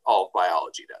that all of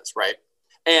biology does, right?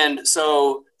 And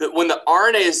so when the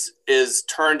RNA is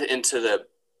turned into the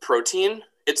protein,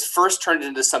 it's first turned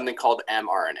into something called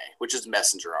mRNA, which is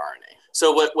messenger RNA.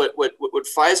 So what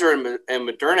Pfizer and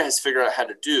Moderna has figured out how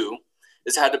to do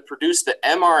is how to produce the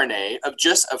mRNA of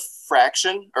just a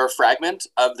fraction or a fragment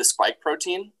of the spike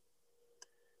protein,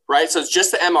 right? So it's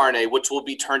just the mRNA, which will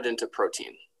be turned into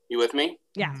protein. You with me?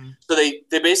 Yeah. So they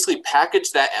basically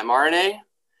package that mRNA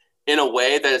in a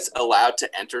way that it's allowed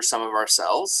to enter some of our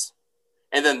cells.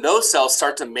 And then those cells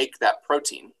start to make that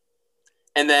protein.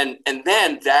 And then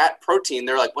that protein,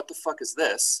 they're like, what the fuck is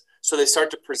this? So they start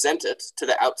to present it to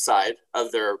the outside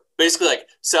of their, basically like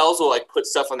cells will like put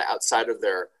stuff on the outside of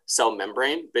their cell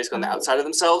membrane, basically on the outside of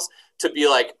themselves, to be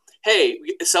like, hey,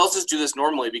 cells just do this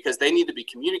normally because they need to be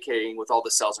communicating with all the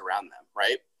cells around them,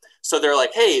 right? So they're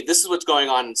like, hey, this is what's going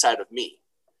on inside of me.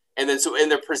 And then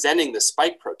and they're presenting the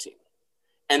spike protein.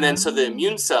 And then so the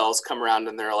immune cells come around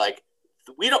and they're like,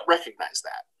 we don't recognize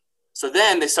that. So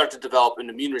then they start to develop an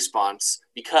immune response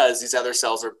because these other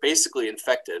cells are basically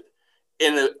infected.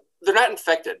 They're not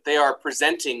infected. They are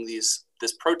presenting this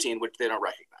protein, which they don't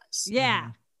recognize.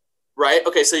 Yeah. Right?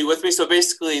 Okay, so you with me? So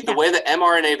basically the way the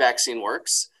mRNA vaccine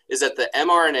works is that the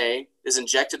mRNA is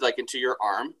injected like into your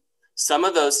arm. Some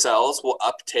of those cells will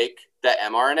uptake that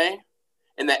mRNA,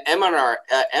 and that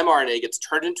mRNA gets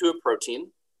turned into a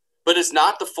protein, but it's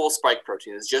not the full spike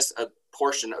protein. It's just a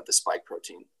portion of the spike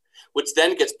protein, which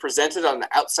then gets presented on the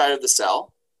outside of the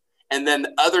cell. And then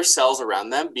the other cells around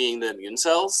them, being the immune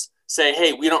cells, say,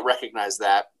 hey, we don't recognize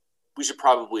that. We should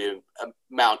probably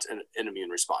mount an immune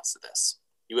response to this.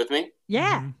 You with me?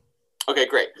 Yeah. Okay,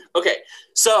 great. Okay,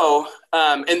 so,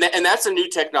 and that's a new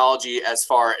technology as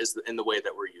far as in the way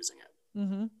that we're using it.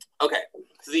 Mm-hmm. Okay,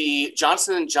 the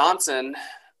Johnson & Johnson,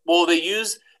 well, they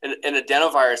use an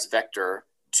adenovirus vector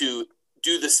to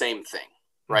do the same thing,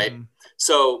 right?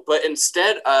 So, but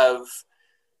instead of,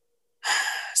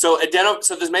 so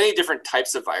there's many different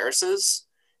types of viruses,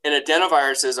 and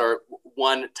adenoviruses are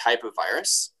one type of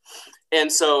virus.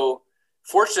 And so,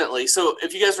 fortunately, so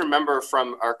if you guys remember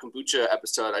from our kombucha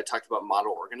episode, I talked about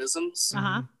model organisms.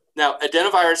 Uh-huh. Now,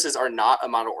 adenoviruses are not a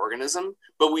model organism,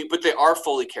 but they are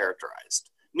fully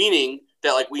characterized, meaning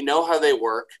that like we know how they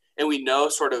work, and we know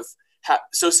sort of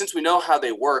so since we know how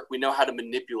they work, we know how to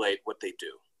manipulate what they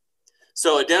do.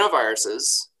 So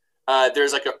adenoviruses,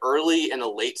 there's like an early and a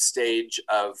late stage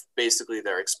of basically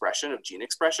their expression, of gene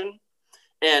expression.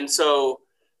 And so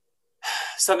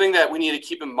something that we need to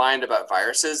keep in mind about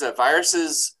viruses, that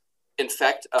viruses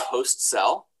infect a host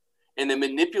cell and they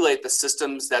manipulate the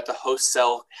systems that the host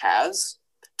cell has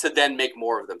to then make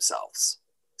more of themselves.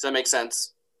 Does that make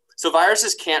sense? So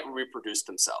viruses can't reproduce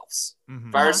themselves. Mm-hmm.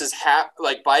 Viruses have,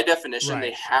 like by definition,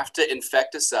 they have to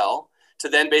infect a cell to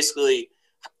then basically,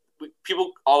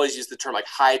 people always use the term like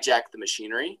hijack the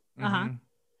machinery. Mm-hmm.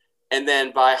 And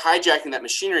then by hijacking that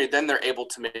machinery, then they're able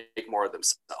to make more of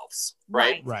themselves,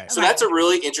 right? So that's a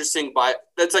really interesting,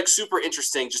 that's like super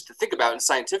interesting just to think about. And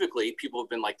scientifically, people have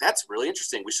been like, that's really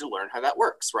interesting. We should learn how that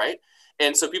works, right?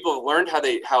 And so people have learned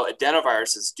how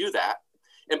adenoviruses do that.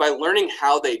 And by learning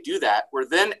how they do that, we're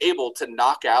then able to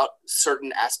knock out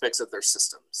certain aspects of their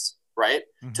systems, right?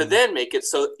 Mm-hmm. To then make it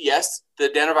so, yes, the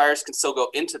adenovirus can still go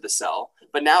into the cell,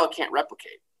 but now it can't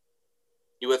replicate.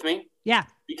 You with me? Yeah.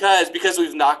 Because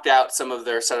we've knocked out some of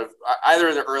their sort of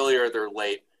either their early or their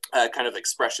late kind of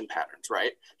expression patterns,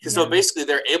 right? Because so basically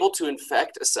they're able to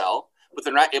infect a cell, but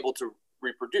they're not able to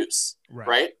reproduce,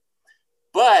 right?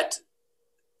 But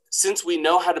since we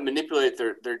know how to manipulate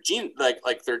their gene,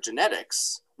 like their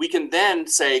genetics, we can then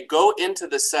say, go into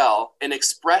the cell and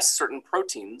express certain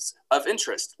proteins of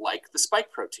interest, like the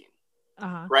spike protein,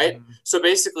 right? Mm-hmm. So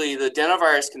basically the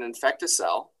adenovirus can infect a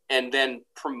cell and then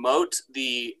promote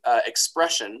the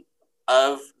expression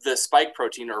of the spike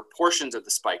protein or portions of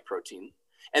the spike protein.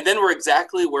 And then we're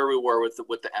exactly where we were with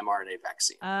the mRNA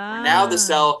vaccine. Now the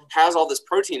cell has all this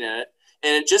protein in it,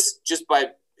 and it just by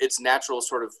its natural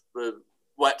sort of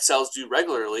what cells do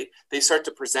regularly, they start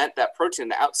to present that protein on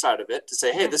the outside of it to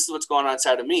say, hey, this is what's going on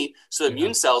inside of me. So the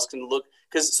immune cells can look,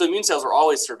 because immune cells are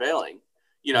always surveilling,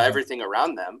 everything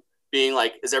around them, being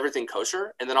like, is everything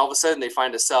kosher? And then all of a sudden they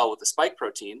find a cell with a spike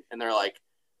protein and they're like,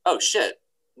 oh shit,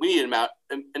 we need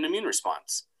an immune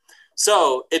response.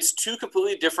 So it's two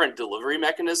completely different delivery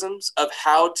mechanisms of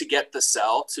how to get the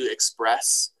cell to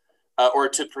express or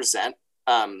to present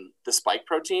the spike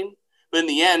protein. But in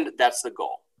the end, that's the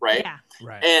goal, right? Yeah.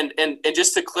 Right. And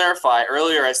just to clarify,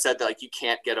 earlier I said that like you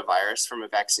can't get a virus from a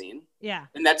vaccine. Yeah.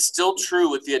 And that's still true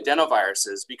with the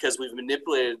adenoviruses because we've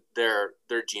manipulated their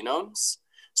genomes.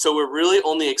 So we're really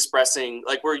only expressing,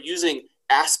 like we're using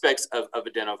aspects of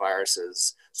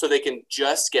adenoviruses so they can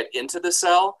just get into the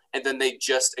cell and then they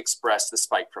just express the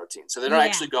spike protein. So they don't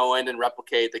actually go in and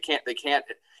replicate. They can't.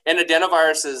 And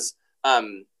adenoviruses,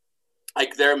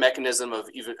 like their mechanism of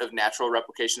natural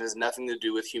replication has nothing to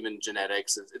do with human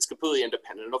genetics. It's completely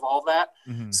independent of all of that.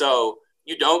 Mm-hmm. So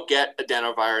you don't get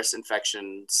adenovirus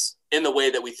infections in the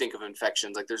way that we think of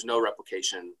infections. Like there's no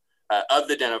replication of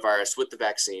the adenovirus with the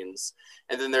vaccines.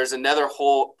 And then there's another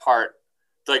whole part,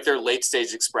 like their late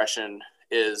stage expression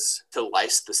is to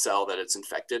lyse the cell that it's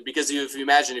infected. Because if you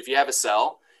imagine, if you have a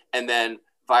cell and then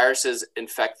viruses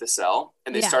infect the cell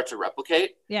and they start to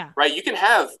replicate, right? You can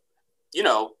have,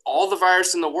 all the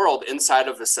virus in the world inside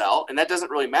of the cell, and that doesn't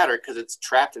really matter because it's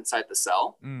trapped inside the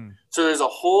cell. Mm. So there's a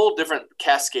whole different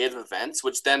cascade of events,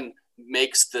 which then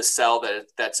makes the cell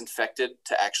that's infected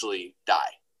to actually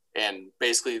die. And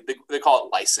basically they call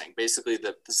it lysing. Basically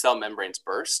the cell membranes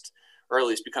burst or at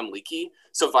least become leaky.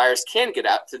 So virus can get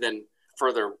out to then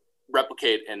further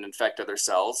replicate and infect other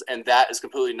cells. And that is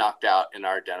completely knocked out in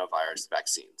our adenovirus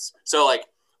vaccines. So like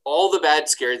all the bad,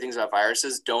 scary things about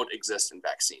viruses don't exist in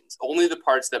vaccines. Only the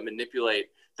parts that manipulate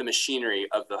the machinery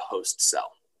of the host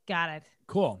cell. Got it.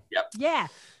 Cool. Yep. Yeah.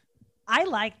 I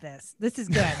like this. This is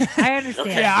good. I understand.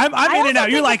 Okay. Yeah, I'm in and out.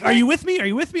 You're like, are you with me? Are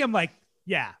you with me? I'm like,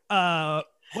 yeah.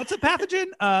 What's a pathogen?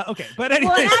 Okay. But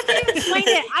anyway. Well, after you explained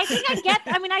it,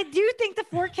 I do think the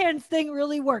fork hands thing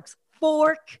really works.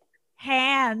 Fork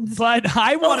hands. But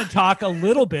I want to talk a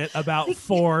little bit about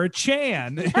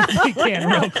 4chan, if we can,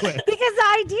 real quick. Because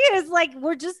the idea is like,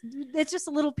 it's just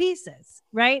little pieces,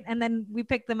 right? And then we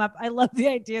pick them up. I love the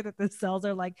idea that the cells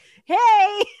are like,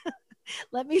 hey,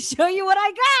 let me show you what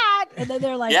I got. And then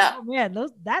they're like, oh man,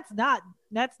 that's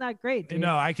not great, dude.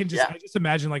 No, I just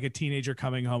imagine like a teenager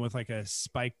coming home with like a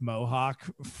spiked mohawk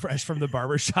fresh from the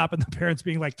barber shop and the parents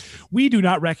being like, we do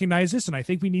not recognize this and I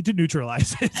think we need to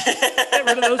neutralize it. Get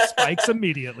rid of those spikes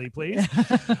immediately, please.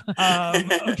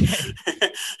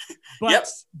 Okay.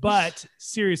 But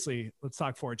seriously, let's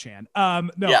talk 4chan.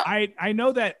 I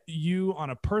know that you on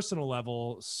a personal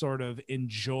level sort of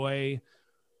enjoy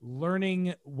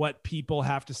learning what people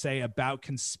have to say about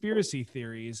conspiracy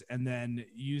theories and then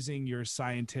using your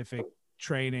scientific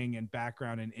training and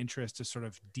background and interest to sort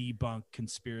of debunk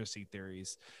conspiracy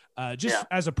theories. Just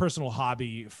as a personal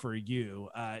hobby for you,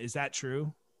 is that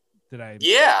true?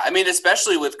 Yeah, I mean,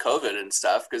 especially with COVID and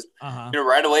stuff, because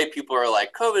right away people are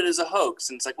like, COVID is a hoax,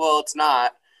 and it's like, well, it's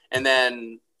not. And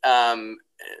then, I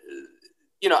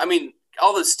mean,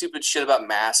 all this stupid shit about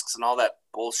masks and all that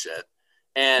bullshit.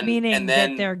 And meaning then,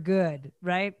 that they're good,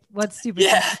 right? What's stupid?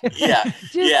 Yeah.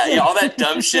 All that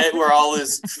dumb shit where all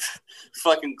those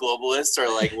fucking globalists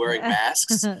are like wearing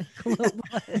masks.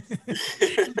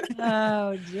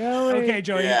 Oh, Joey. Okay,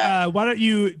 Joey. Yeah. Why don't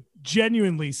you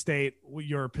genuinely state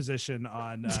your position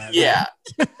on? Yeah.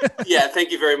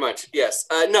 Thank you very much. Yes.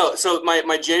 No. So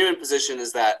my genuine position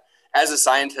is that as a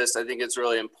scientist, I think it's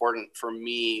really important for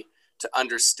me to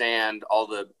understand all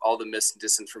the mis and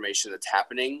disinformation that's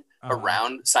happening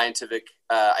around scientific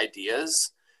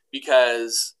ideas,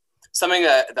 because something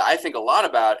that I think a lot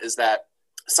about is that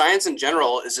science in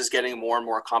general is just getting more and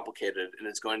more complicated, and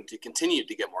it's going to continue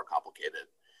to get more complicated.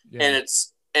 Yeah.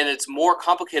 And it's more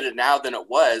complicated now than it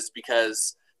was,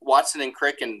 because Watson and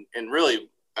Crick and really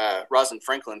Rosalind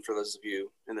Franklin, for those of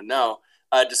you in the know,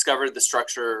 discovered the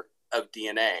structure of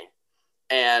DNA.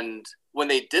 And when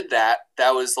they did that,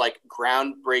 that was like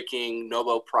groundbreaking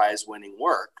Nobel Prize winning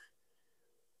work.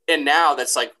 And now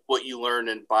that's like what you learn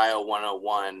in Bio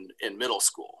 101 in middle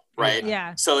school, right?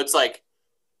 Yeah. So it's like,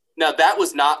 now that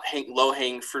was not low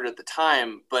hanging fruit at the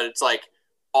time, but it's like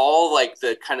all like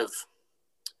the kind of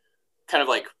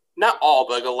like, not all,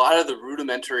 but like a lot of the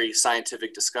rudimentary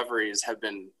scientific discoveries have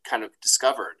been kind of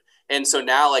discovered. And so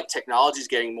now like technology is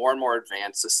getting more and more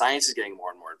advanced. The science is getting more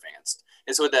and more advanced.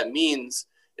 And so what that means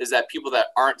is that people that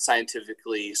aren't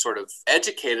scientifically sort of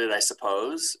educated, I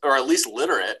suppose, or at least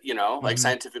literate, like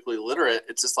scientifically literate,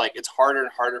 it's just like, it's harder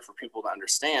and harder for people to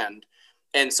understand.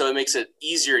 And so it makes it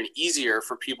easier and easier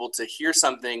for people to hear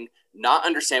something, not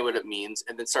understand what it means,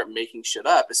 and then start making shit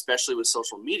up, especially with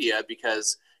social media,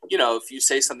 because, if you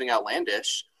say something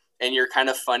outlandish and you're kind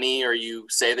of funny, or you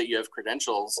say that you have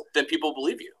credentials, then people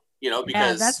believe you,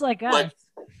 because that's like us.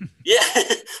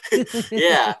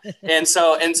 Yeah. And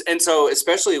so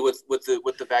especially with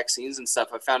the vaccines and stuff,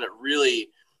 I found it really,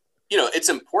 it's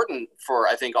important for,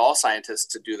 I think, all scientists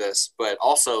to do this, but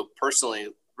also personally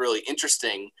really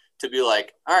interesting to be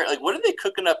like, all right, like, what are they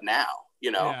cooking up now?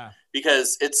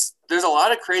 Because there's a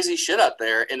lot of crazy shit out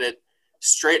there, and it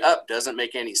straight up doesn't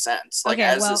make any sense. Like,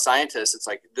 a scientist, it's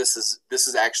like, this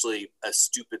is actually a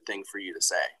stupid thing for you to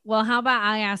say. Well, how about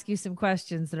I ask you some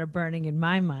questions that are burning in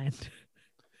my mind?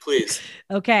 Please.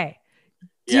 Okay.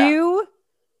 Do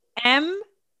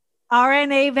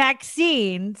mRNA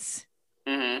vaccines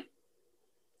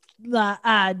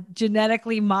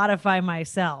genetically modify my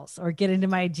cells, or get into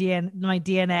my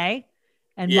DNA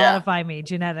and modify me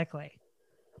genetically?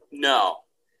 No.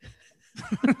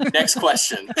 Next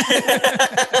question.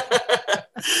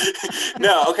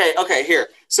 No. Okay. Here.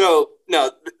 So no,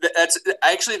 I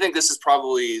actually think this is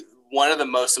probably one of the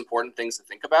most important things to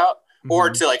think about,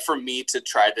 or to like, for me to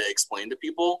try to explain to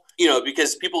people,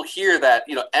 because people hear that,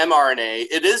 mRNA,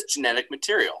 it is genetic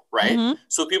material, right?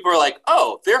 So people are like,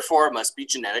 oh, therefore it must be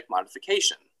genetic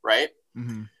modification, right?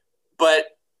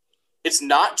 But it's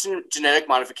not genetic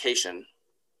modification,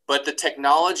 but the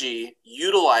technology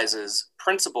utilizes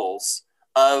principles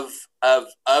of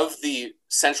the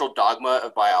central dogma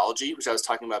of biology, which I was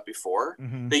talking about before.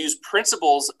 They use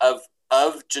principles of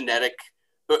genetics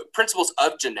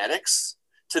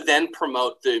to then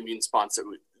promote the immune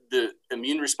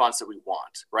response that we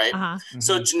want, right?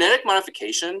 So genetic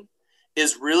modification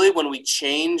is really when we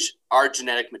change our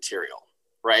genetic material,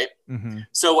 right?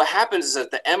 So what happens is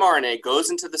that the mRNA goes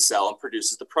into the cell and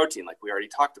produces the protein, like we already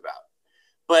talked about.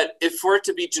 But if for it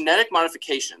to be genetic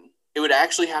modification, it would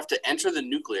actually have to enter the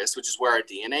nucleus, which is where our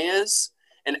DNA is,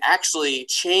 and actually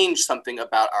change something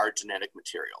about our genetic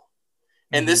material.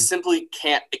 And this simply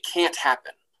can't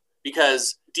happen,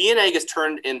 because DNA gets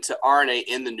turned into RNA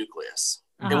in the nucleus.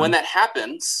 And when that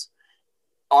happens,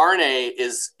 RNA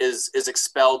is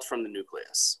expelled from the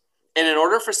nucleus. And in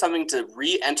order for something to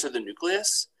re-enter the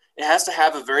nucleus, it has to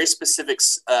have a very specific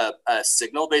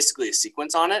signal, basically a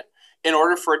sequence on it, in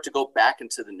order for it to go back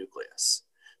into the nucleus.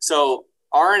 So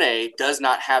RNA does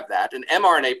not have that. And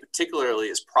mRNA particularly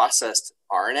is processed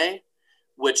RNA,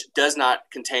 which does not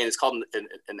contain, it's called an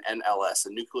NLS, a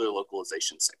nuclear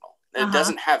localization signal. And it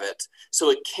doesn't have it,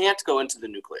 so it can't go into the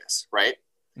nucleus, right?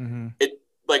 It,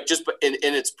 like, just in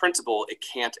its principle, it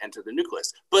can't enter the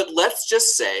nucleus. But let's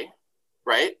just say,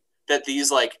 right, that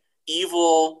these like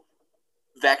evil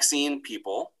vaccine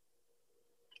people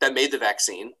that made the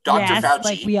vaccine, Dr. Fauci,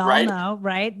 like we all know,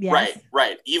 right? Yes.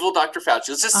 Right. Evil Dr. Fauci.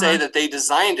 Let's just say that they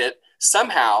designed it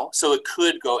somehow, so it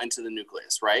could go into the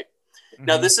nucleus, right? Mm-hmm.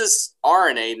 Now, this is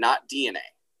RNA, not DNA,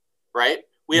 right?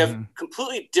 We have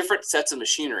completely different sets of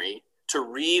machinery to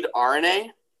read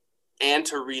RNA and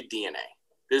to read DNA.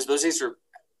 Those things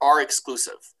are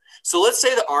exclusive. So let's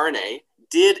say the RNA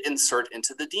did insert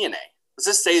into the DNA. Let's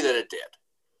just say that it did.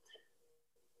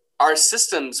 Our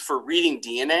systems for reading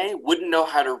DNA wouldn't know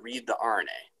how to read the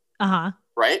RNA.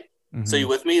 Right? Mm-hmm. So you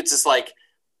with me? It's just like,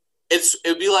 it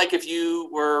would be like it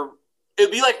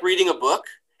would be like reading a book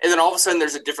and then all of a sudden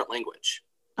there's a different language.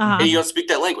 And you don't speak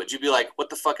that language. You'd be like, what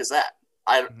the fuck is that?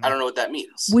 I don't know what that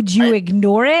means. Would you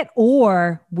ignore it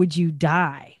or would you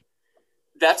die?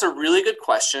 That's a really good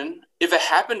question. If it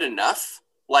happened enough,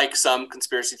 like some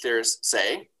conspiracy theorists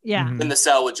say, then the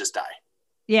cell would just die.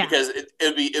 Yeah. Because it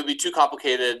would be too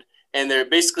complicated. And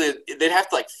they'd have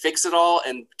to like fix it all.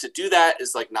 And to do that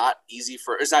is like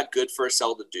it's not good for a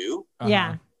cell to do.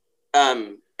 Yeah.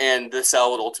 And the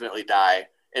cell would ultimately die.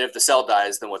 And if the cell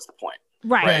dies, then what's the point?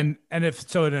 Right. And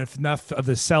if enough of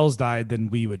the cells died,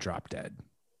 then we would drop dead.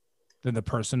 Then the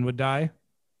person would die.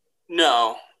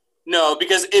 No,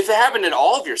 because if it happened in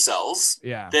all of your cells,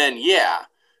 then yeah.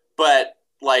 But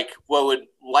like what would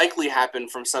likely happen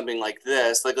from something like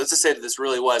this, like let's just say that this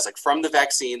really was like from the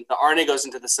vaccine, the RNA goes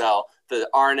into the cell, the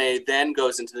RNA then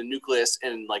goes into the nucleus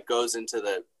and like goes into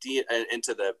the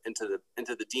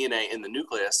DNA in the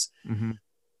nucleus,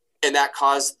 and that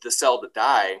caused the cell to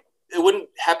die. It wouldn't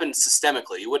happen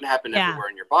systemically. It wouldn't happen everywhere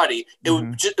in your body. It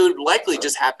would likely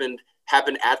just happen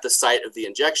at the site of the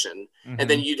injection, and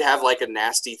then you'd have like a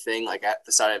nasty thing like at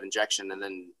the site of injection, and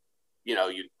then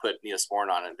you'd put Neosporin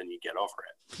on it, then you get over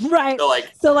it. Right.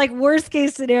 So like worst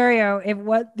case scenario, if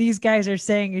what these guys are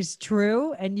saying is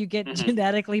true and you get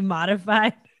genetically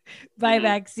modified by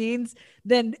vaccines,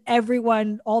 then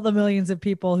all the millions of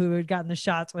people who had gotten the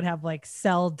shots would have like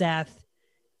cell death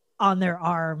on their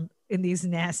arm in these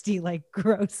nasty, like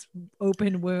gross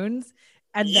open wounds.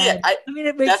 And then,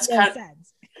 it makes no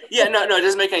sense. Yeah, no, it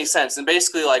doesn't make any sense. And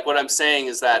basically like what I'm saying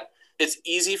is that it's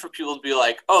easy for people to be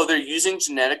like, oh, they're using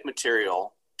genetic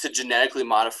material to genetically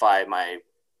modify my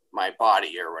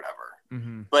body or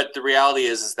whatever. But the reality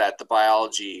is that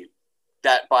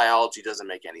that biology doesn't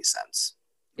make any sense.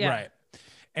 Yeah. Right.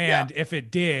 And if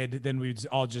it did, then we'd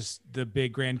all the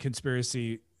big grand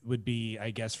conspiracy would be,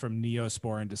 I guess, from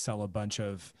Neosporin to sell a bunch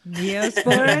of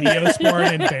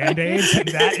Neosporin and Band-Aids, and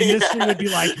that industry would be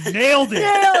like, nailed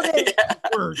it.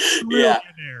 We're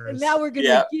trillionaires. And now we're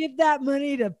gonna give that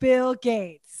money to Bill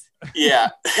Gates. Yeah.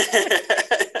 Okay,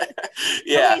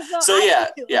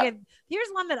 here's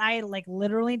one that I like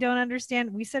literally don't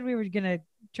understand. We said we were gonna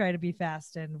try to be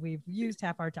fast, and we've used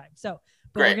half our time.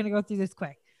 We're gonna go through this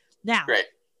quick. Now,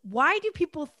 why do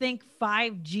people think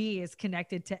 5G is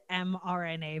connected to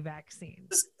mRNA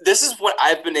vaccines? This is what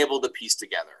I've been able to piece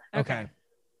together. Okay.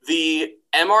 The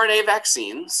mRNA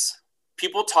vaccines,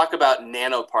 people talk about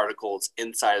nanoparticles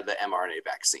inside of the mRNA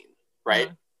vaccine,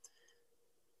 right?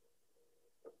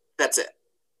 That's it.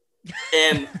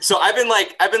 And so I've been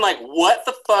like, what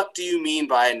the fuck do you mean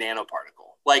by a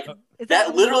nanoparticle? Like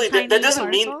that literally, that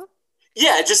doesn't mean,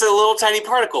 it's just a little tiny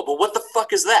particle, but what the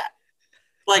fuck is that?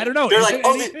 Like, I don't know. They're like,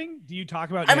 anything? Do you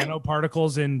talk about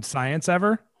nanoparticles in science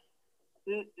ever?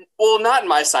 Well, not in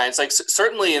my science, like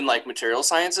certainly in like material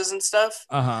sciences and stuff.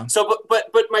 So,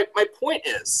 but my point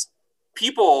is,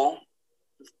 people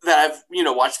that I've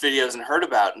watched videos and heard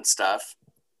about and stuff,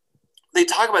 they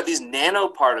talk about these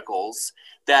nanoparticles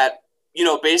that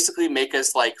basically make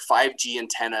us like 5G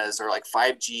antennas or like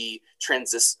 5G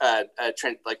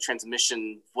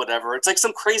transmission, whatever. It's like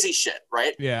some crazy shit,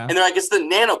 right? Yeah. And they're like, it's the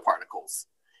nanoparticles.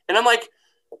 And I'm like,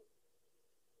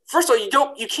 first of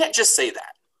all, you can't just say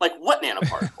that. Like, what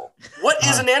nanoparticle? What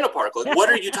is a nanoparticle? Like, what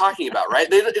are you talking about, right?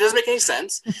 It doesn't make any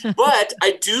sense. But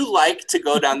I do like to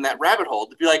go down that rabbit hole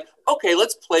to be like, okay,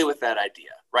 let's play with that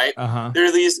idea, right? There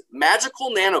are these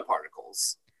magical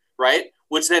nanoparticles, right?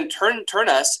 Which then turn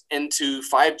us into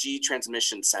 5G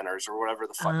transmission centers or whatever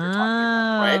the fuck you're talking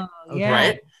about, right? Yeah.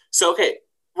 Right? So, okay.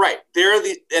 Right.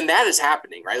 And that is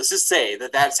happening, right? Let's just say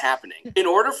that that's happening. In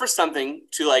order for something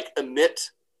to like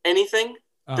emit anything,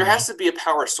 there has to be a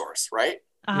power source, right?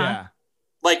 Yeah.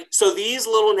 Like, so these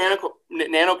little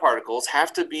nanoparticles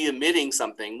have to be emitting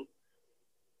something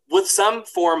with some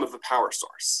form of a power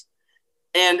source.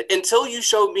 And until you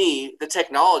show me the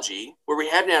technology where we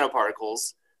have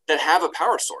nanoparticles that have a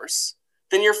power source,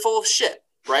 then you're full of shit,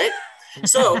 right?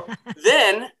 So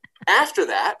then after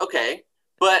that, okay,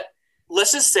 but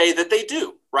let's just say that they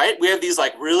do, right? We have these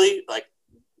like really like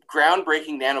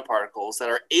groundbreaking nanoparticles that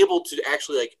are able to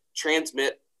actually like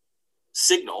transmit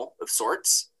signal of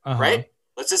sorts, right?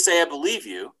 Let's just say I believe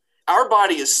you. our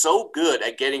body is so good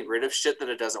at getting rid of shit that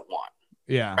it doesn't want.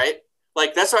 Yeah. Right.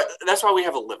 Like that's why we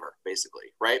have a liver,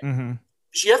 basically. Right. Mm-hmm.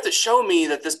 You have to show me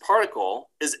that this particle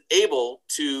is able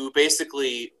to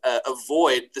basically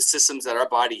avoid the systems that our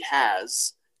body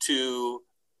has to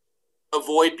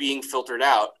avoid being filtered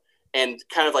out and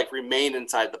kind of like remain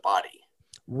inside the body.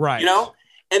 Right. You know?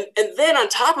 And then on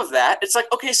top of that, it's like,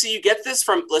 okay, so you get this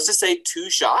from, let's just say 2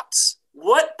 shots.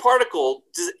 What particle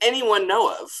does anyone know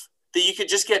of that you could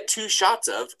just get 2 shots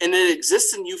of and it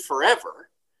exists in you forever?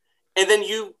 And then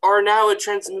you are now a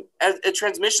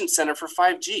transmission center for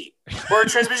 5G or a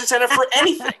transmission center for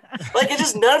anything. Like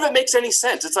none of it makes any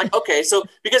sense. It's like, okay, so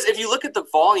because if you look at the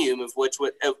volume of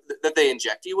that they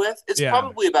inject you with, it's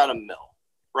probably about a mil,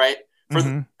 right? For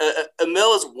a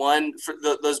mil is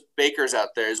those bakers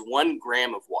out there is 1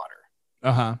 gram of water.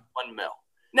 1 mil.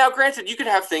 Now, granted, you could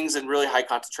have things in really high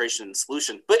concentration in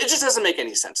solution, but it just doesn't make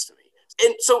any sense to me.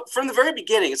 And so from the very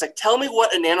beginning, it's like, tell me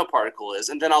what a nanoparticle is,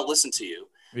 and then I'll listen to you.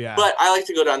 Yeah. But I like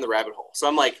to go down the rabbit hole. So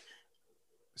I'm like,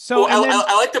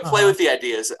 I like to play with the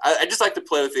ideas. I just like to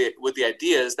play with the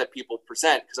ideas that people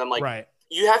present because I'm like,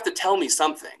 you have to tell me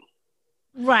something.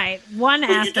 Right. One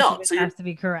aspect of it has to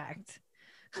be correct.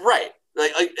 Right.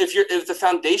 Like if the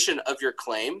foundation of your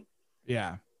claim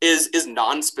is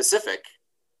non-specific,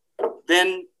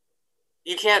 then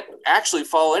you can't actually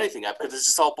follow anything up because it's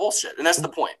just all bullshit. And that's the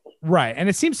point. Right. And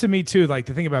it seems to me too, like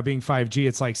the thing about being 5G,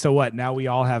 it's like, so what, now we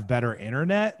all have better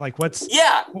internet? Like what's,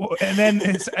 and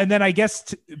then I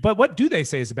guess, but what do they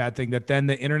say is a bad thing, that then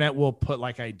the internet will put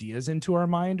like ideas into our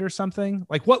mind or something?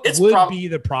 Like what would be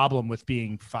the problem with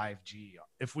being 5G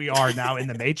if we are now in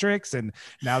the Matrix and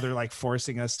now they're like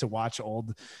forcing us to watch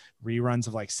old reruns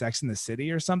of like Sex and the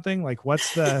City or something? Like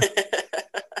what's the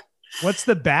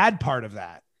bad part of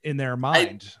that in their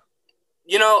mind?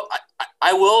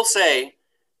 I will say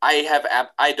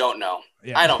I don't know.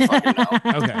 Yeah. I don't fucking know.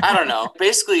 Okay. I don't know.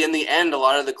 Basically, in the end, a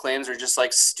lot of the claims are just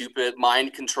like stupid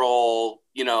mind control,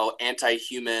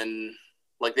 anti-human,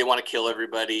 like they want to kill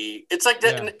everybody. It's like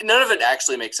none of it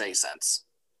actually makes any sense.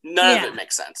 None of it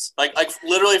makes sense. Like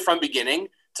literally from beginning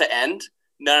to end,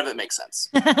 none of it makes sense.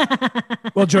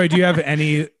 Well, Joy, do you have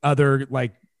any other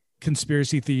like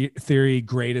conspiracy theory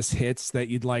greatest hits that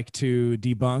you'd like to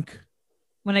debunk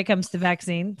when it comes to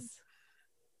vaccines?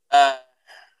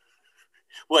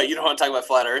 What, you don't want to talk about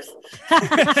flat Earth?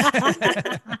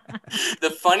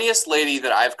 The funniest lady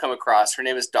that I've come across, her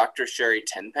name is Dr. Sherry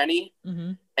Tenpenny.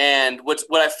 Mm-hmm. And what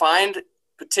I find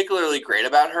particularly great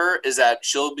about her is that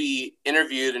she'll be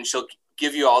interviewed and she'll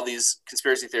give you all these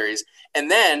conspiracy theories. And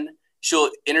then she'll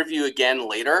interview again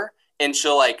later and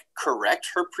she'll like correct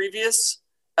her previous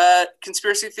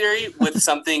conspiracy theory with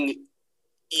something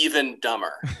even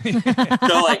dumber.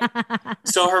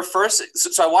 So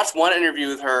I watched one interview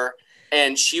with her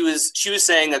and she was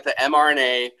saying that the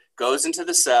mRNA goes into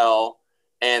the cell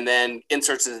and then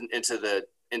inserts it into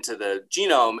the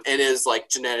genome and is like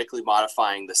genetically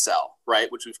modifying the cell, right?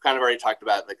 Which we've kind of already talked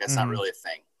about. Like that's not really a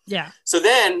thing. Yeah. So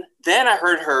then I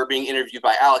heard her being interviewed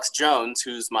by Alex Jones,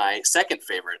 who's my second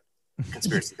favorite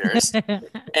conspiracy theorist.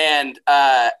 And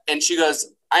she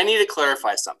goes, I need to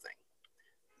clarify something.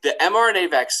 The mRNA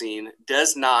vaccine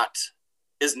is not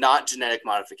genetic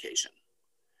modification.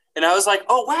 And I was like,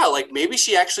 oh, wow, like maybe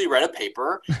she actually read a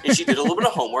paper and she did a little bit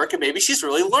of homework and maybe she's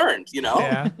really learned,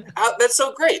 Yeah. That's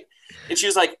so great. And she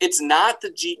was like, it's not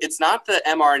the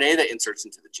mRNA that inserts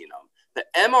into the genome. The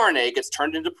mRNA gets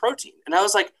turned into protein. And I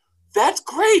was like, that's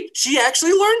great. She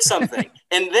actually learned something.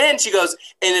 And then she goes,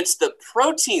 and it's the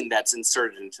protein that's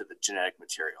inserted into the genetic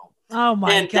material. Oh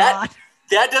my God.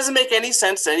 That doesn't make any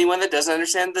sense to anyone that doesn't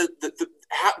understand but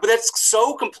that's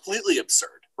so completely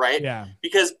absurd, right? Yeah.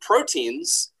 Because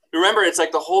proteins, remember, it's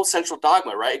like the whole central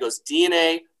dogma, right? It goes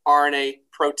DNA, RNA,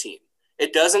 protein.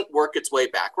 It doesn't work its way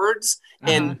backwards.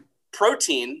 And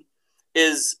protein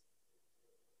is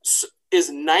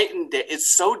night and day.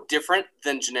 It's so different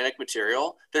than genetic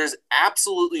material. There's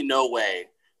absolutely no way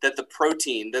that the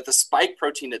spike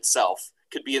protein itself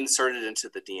could be inserted into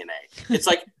the DNA. It's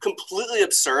like completely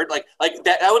absurd. Like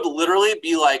that would literally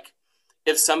be like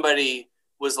if somebody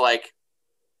was like,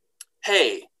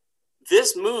 hey,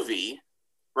 this movie,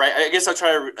 right? I guess I'll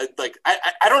try to like,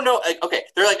 I don't know. Like, okay.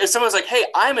 They're like, if someone's like, hey,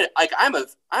 I'm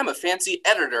a fancy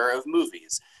editor of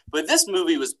movies, but this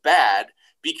movie was bad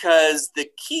because the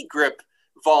key grip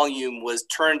volume was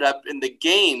turned up and the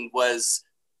gain was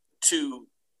too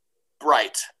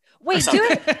bright. Wait, do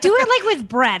it like with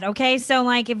bread, okay? So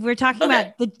like if we're talking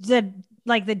about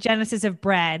the genesis of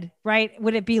bread, right?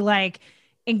 Would it be like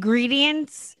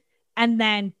ingredients and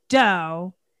then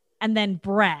dough and then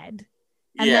bread?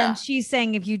 And then she's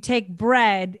saying if you take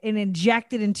bread and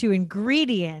inject it into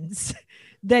ingredients,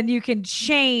 then you can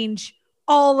change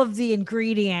all of the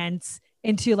ingredients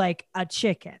into like a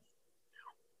chicken.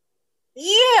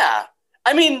 Yeah.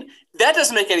 I mean, that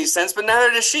doesn't make any sense, but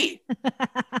neither does she.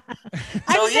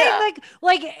 I'm saying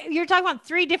like you're talking about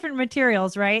 3 different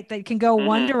materials, right? That can go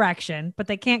one direction, but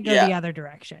they can't go the other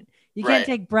direction. You can't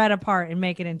take bread apart and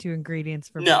make it into ingredients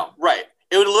for bread. Right.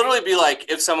 It would literally be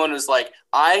like if someone was like,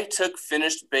 I took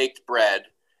finished baked bread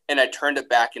and I turned it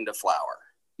back into flour.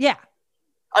 Yeah.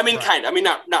 I mean, kind of. I mean,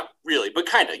 not really, but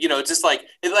kind of. It's just like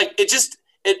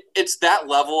it's that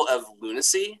level of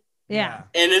lunacy. Yeah.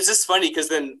 And it's just funny because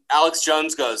then Alex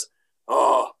Jones goes,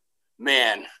 "Oh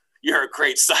man, you're a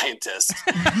great scientist."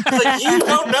 Like, you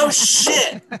don't know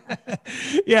shit.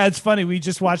 Yeah, it's funny. We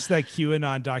just watched that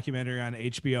QAnon documentary on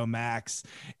HBO Max,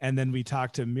 and then we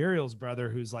talked to Muriel's brother,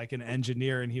 who's like an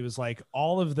engineer, and he was like,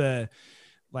 all of the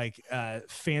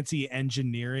fancy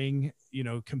engineering,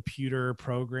 computer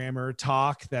programmer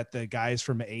talk that the guys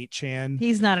from 8chan.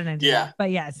 He's not an engineer,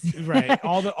 but yes. Right.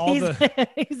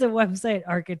 He's a website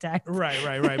architect.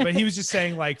 Right. But he was just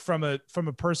saying, like, from a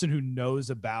person who knows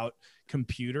about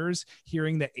computers,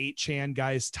 hearing the 8chan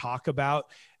guys talk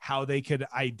about how they could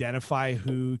identify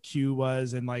who Q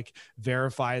was and like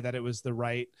verify that it was the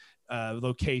right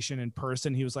location in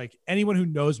person. He was like, anyone who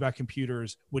knows about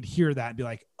computers would hear that and be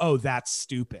like, oh, that's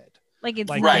stupid. Like, it's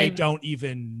like they don't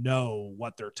even know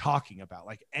what they're talking about.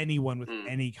 Like, anyone with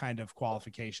any kind of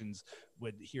qualifications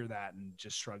would hear that and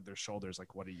just shrug their shoulders.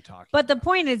 Like, what are you talking about? The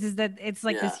point is that it's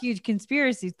like this huge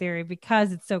conspiracy theory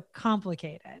because it's so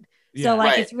complicated. So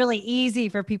like, it's really easy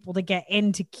for people to get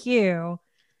into Q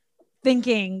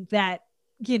thinking that,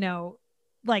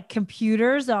 like,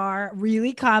 computers are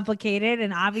really complicated,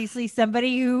 and obviously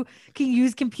somebody who can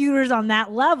use computers on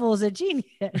that level is a genius.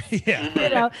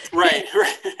 Yeah. Right.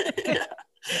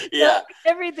 Yeah. So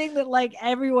everything that like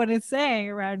everyone is saying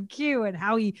around Q and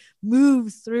how he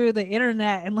moves through the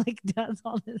internet and like does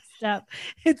all this stuff,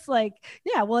 it's like,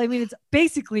 yeah, well, I mean, it's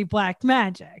basically black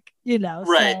magic,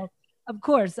 Right. So of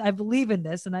course, I believe in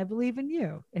this, and I believe in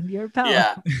you and your power.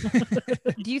 Yeah.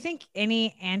 Do you think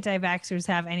any anti-vaxxers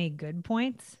have any good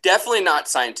points? Definitely not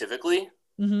scientifically.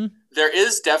 Mm-hmm. There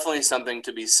is definitely something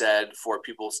to be said for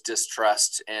people's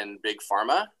distrust in big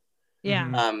pharma. Yeah.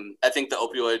 I think the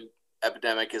opioid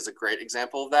epidemic is a great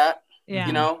example of that.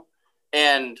 Yeah.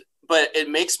 But it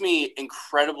makes me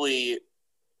incredibly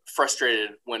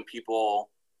frustrated when people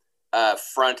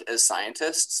front as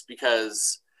scientists,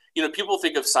 because people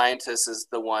think of scientists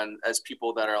as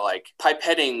people that are like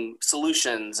pipetting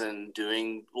solutions and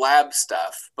doing lab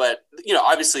stuff. But,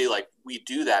 obviously, like, we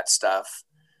do that stuff.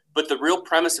 But the real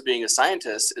premise of being a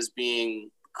scientist is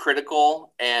being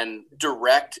critical and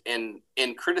direct in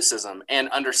criticism and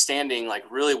understanding, like,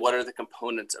 really what are the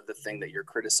components of the thing that you're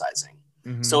criticizing.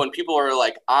 Mm-hmm. So when people are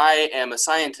like, I am a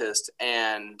scientist,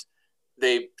 and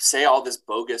they say all this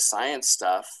bogus science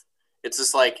stuff, it's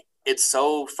just like, it's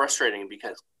so frustrating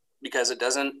because it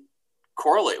doesn't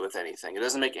correlate with anything. It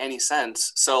doesn't make any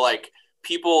sense. So like,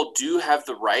 people do have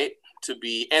the right to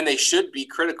be, and they should be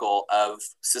critical of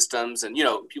systems, and,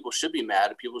 people should be mad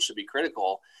and people should be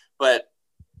critical, but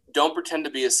don't pretend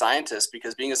to be a scientist,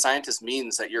 because being a scientist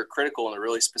means that you're critical in a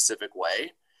really specific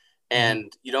way.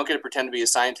 And you don't get to pretend to be a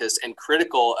scientist and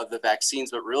critical of the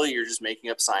vaccines, but really you're just making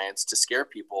up science to scare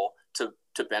people to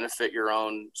benefit your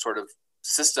own sort of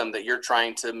system that you're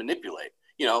trying to manipulate.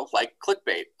 Like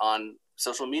clickbait on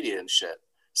social media and shit.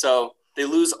 So they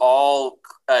lose all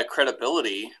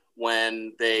credibility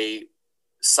when they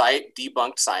cite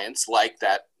debunked science, like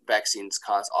that vaccines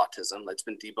cause autism. That's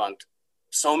been debunked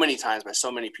so many times by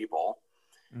so many people.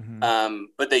 Mm-hmm.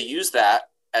 But they use that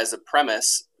as a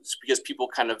premise because people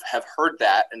kind of have heard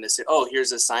that, and they say, oh,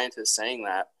 here's a scientist saying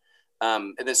that.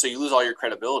 And then so you lose all your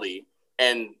credibility.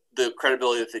 And the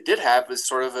credibility that they did have is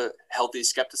sort of a healthy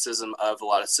skepticism of a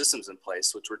lot of systems in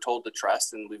place, which we're told to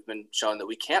trust. And we've been shown that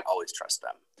we can't always trust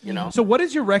them, So what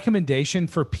is your recommendation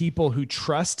for people who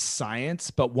trust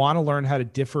science, but want to learn how to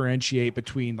differentiate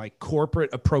between like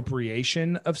corporate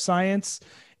appropriation of science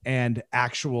and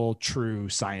actual true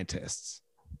scientists?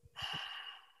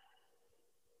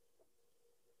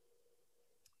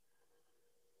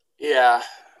 Yeah,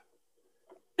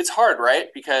 it's hard, right?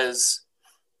 Because,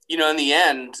 in the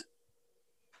end,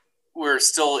 we're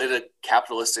still in a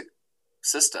capitalistic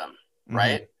system,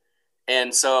 right?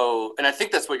 Mm-hmm. And I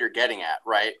think that's what you're getting at,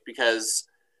 right? Because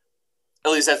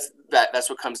at least that's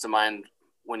what comes to mind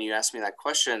when you ask me that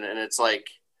question. And it's like,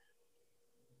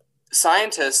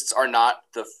 scientists are not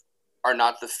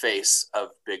the face of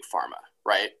big pharma,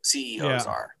 right? CEOs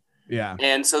are. Yeah.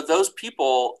 And so those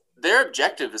people, their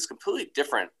objective is completely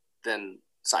different than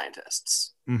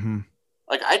scientists. Mm-hmm.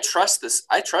 Like I trust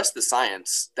the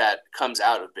science that comes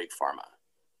out of big pharma.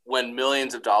 When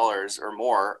millions of dollars or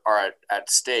more are at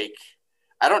stake,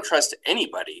 I don't trust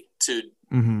anybody to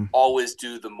always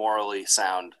do the morally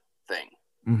sound thing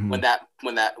when that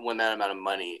amount of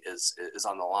money is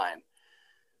on the line.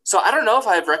 So I don't know if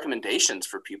I have recommendations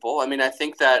for people. I mean, I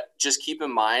think that just keep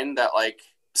in mind that like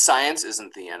science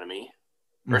isn't the enemy,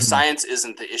 or science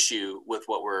isn't the issue with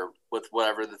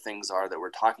whatever the things are that we're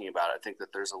talking about. I think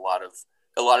that there's a lot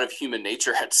of human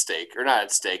nature at stake, or not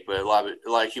at stake, but a lot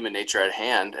of human nature at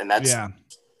hand, and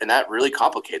that really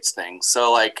complicates things.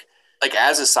 So like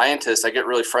as a scientist, I get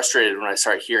really frustrated when I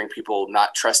start hearing people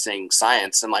not trusting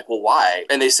science. I'm like, well, why?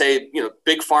 And they say,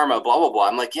 big pharma, blah blah blah.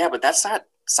 I'm like, yeah, but that's not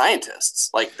scientists.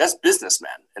 Like that's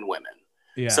businessmen and women.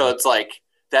 Yeah. So it's like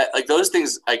that, like those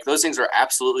things are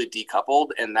absolutely decoupled,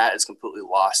 and that is completely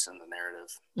lost in the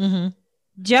narrative. Mm-hmm.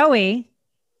 Joey,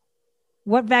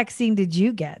 what vaccine did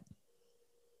you get?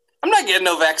 I'm not getting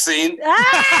no vaccine. He's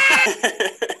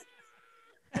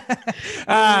been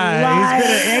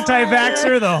an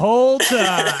anti-vaxxer the whole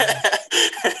time.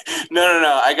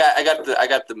 No. I got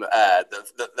the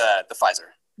Pfizer.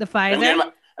 The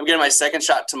Pfizer. I'm getting my second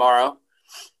shot tomorrow.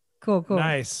 Cool.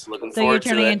 Nice. Looking so forward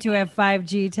you're turning to it. into a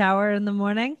 5G tower in the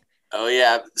morning? Oh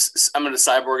yeah, I'm gonna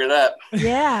cyborg it up.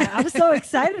 Yeah, I'm so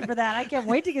excited for that. I can't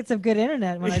wait to get some good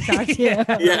internet when I talk to you.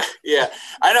 Yeah.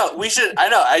 I know.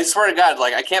 I swear to God,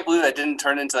 like I can't believe that didn't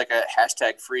turn into like a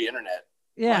hashtag free internet.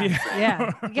 Yeah.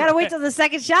 You gotta wait till the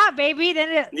second shot, baby.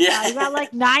 Then you got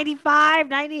like 95,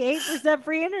 98%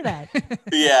 free internet.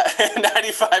 Yeah,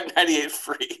 95, 98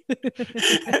 free.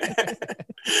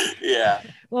 Yeah.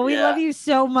 Well, we love you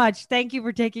so much. Thank you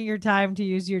for taking your time to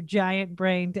use your giant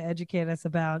brain to educate us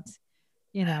about,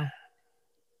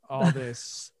 all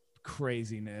this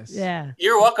craziness. Yeah.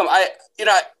 You're welcome. I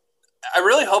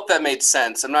really hope that made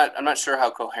sense. I'm not sure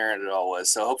how coherent it all was.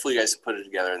 So hopefully you guys can put it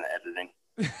together in the editing.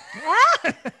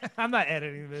 I'm not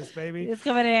editing this, baby. It's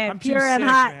coming in I'm pure and sick,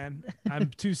 hot. Man. I'm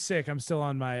too sick. I'm still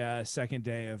on my second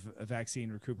day of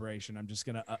vaccine recuperation. I'm just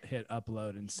gonna hit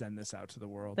upload and send this out to the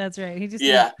world. That's right. He just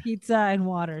did pizza and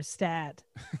water stat.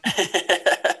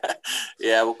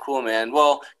 Yeah. Well, cool, man.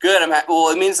 Well, good.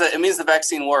 It means the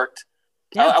vaccine worked.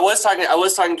 Yeah. I was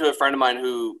talking to a friend of mine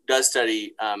who does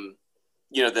study, the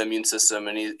immune system,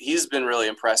 and he's been really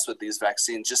impressed with these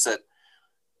vaccines.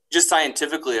 Just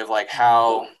scientifically of like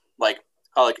how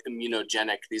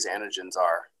immunogenic these antigens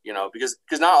are, because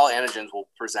not all antigens will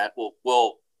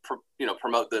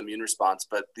promote the immune response,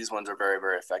 but these ones are very,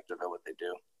 very effective at what they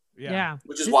do. Yeah.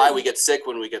 Which is why we get sick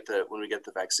when we get the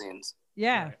vaccines.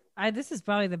 Yeah. Right. This is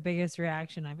probably the biggest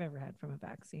reaction I've ever had from a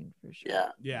vaccine for sure. Yeah.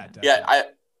 Yeah.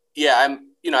 Definitely.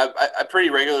 I pretty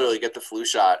regularly get the flu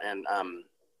shot, and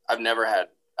I've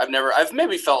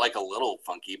maybe felt like a little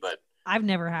funky, but I've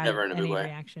never had any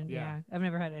reaction. Yeah. I've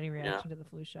never had any reaction to the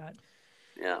flu shot.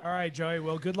 Yeah. All right, Joey.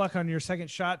 Well, good luck on your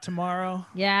second shot tomorrow.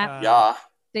 Yeah.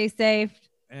 Stay safe.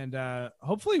 And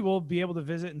hopefully we'll be able to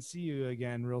visit and see you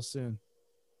again real soon.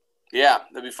 Yeah,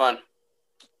 that'd be fun.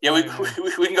 Yeah, we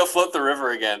can go float the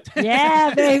river again.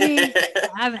 Yeah, baby.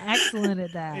 I'm excellent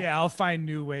at that. Yeah, I'll find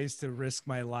new ways to risk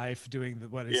my life doing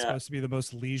what is supposed to be the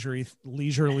most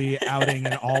leisurely outing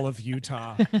in all of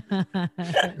Utah. All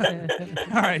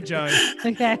right, Joey.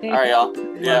 Okay. All right, y'all.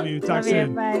 Love you. Talk soon.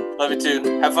 You. Bye. Love you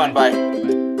too. Have fun. Bye.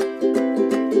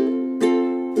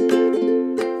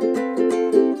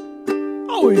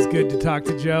 Always good to talk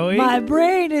to Joey. My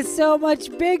brain is so much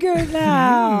bigger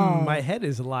now. My head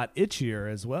is a lot itchier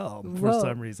as well for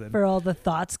some reason. For all the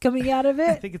thoughts coming out of it?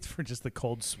 I think it's for just the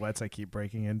cold sweats I keep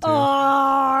breaking into.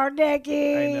 Oh,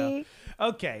 Nikki. I know.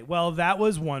 Okay, well, that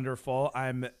was wonderful.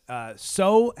 I'm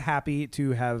so happy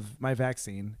to have my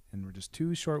vaccine, and we're just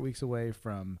 2 short weeks away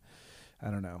from,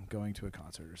 I don't know, going to a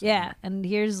concert or something. Yeah, and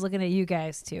here's looking at you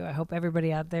guys, too. I hope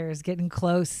everybody out there is getting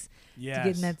close to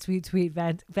getting that sweet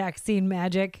vaccine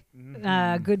magic.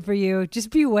 Mm-hmm. Good for you.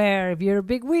 Just beware. If you're a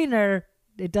big wiener,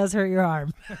 it does hurt your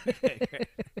arm. Okay,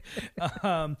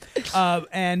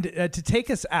 and to take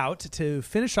us out, to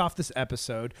finish off this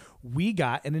episode, we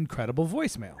got an incredible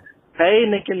voicemail. Hey,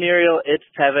 Nick and Muriel, it's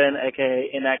Tevin, aka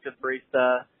Inactive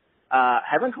Barista.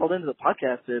 Haven't called into the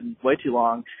podcast in way too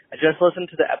long. I just listened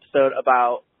to the episode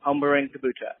about homebrewing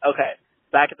kombucha. Okay,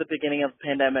 back at the beginning of the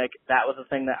pandemic, that was a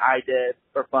thing that I did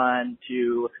for fun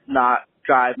to not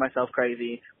drive myself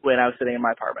crazy when I was sitting in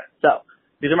my apartment. So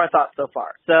these are my thoughts so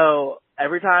far. So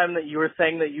every time that you were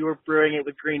saying that you were brewing it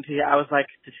with green tea, I was like,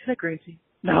 did she say green tea?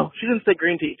 No, she didn't say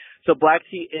green tea. So black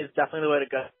tea is definitely the way to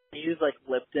go. I use like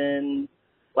Lipton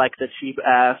like the cheap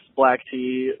ass black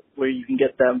tea where you can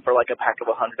get them for like a pack of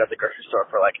 100 at the grocery store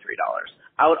for like $3.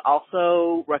 I would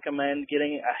also recommend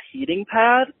getting a heating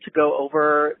pad to go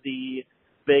over the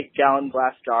big gallon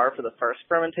glass jar for the first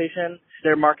fermentation.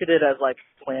 They're marketed as like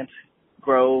plant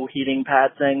grow heating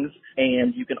pad things,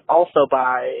 and you can also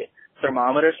buy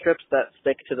thermometer strips that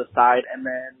stick to the side and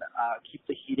then keep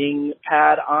the heating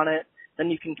pad on it. Then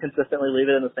you can consistently leave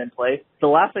it in the same place. The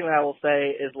last thing that I will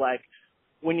say is like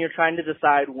when you're trying to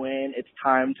decide when it's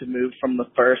time to move from the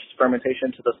first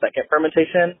fermentation to the second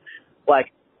fermentation,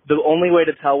 like the only way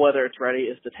to tell whether it's ready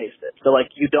is to taste it. So like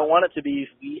you don't want it to be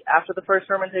sweet after the first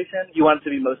fermentation. You want it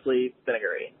to be mostly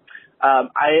vinegary.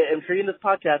 I am treating this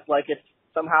podcast like it's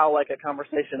somehow like a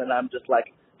conversation and I'm just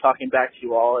like talking back to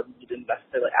you all and you didn't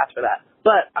necessarily ask for that.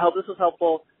 But I hope this was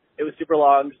helpful. It was super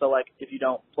long, so like if you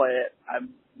don't play it,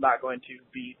 I'm not going to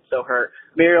be so hurt.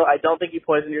 Muriel, I don't think you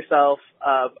poisoned yourself.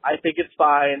 I think it's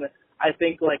fine. I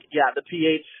think like, yeah, the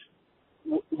pH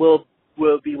will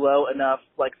be low enough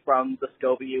like from the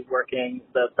SCOBY working,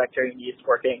 the bacteria and yeast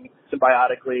working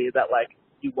symbiotically that like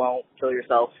you won't kill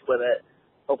yourself with it.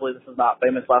 Hopefully this is not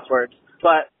famous last words.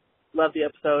 But love the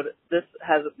episode. This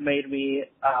has made me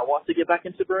want to get back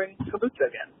into brewing kombucha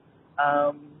again.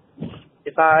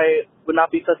 If I would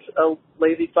not be such a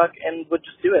lazy fuck and would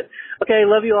just do it. Okay,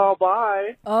 love you all.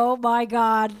 Bye. Oh, my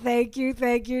God. Thank you,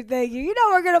 thank you, thank you. You know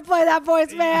we're going to play that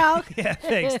voicemail. Yeah,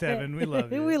 thanks, Devin. We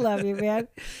love you. We love you, man.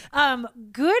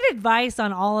 Good advice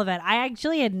on all of it. I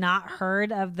actually had not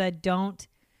heard of the don't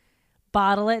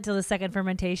bottle it till the second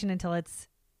fermentation until it's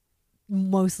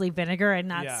mostly vinegar and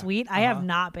not sweet. I have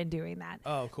not been doing that.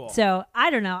 Oh, cool. So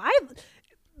I don't know.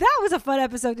 That was a fun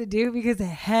episode to do because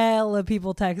hell of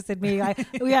people texted me.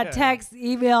 We got texts,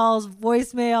 emails,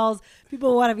 voicemails.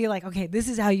 People want to be like, okay, this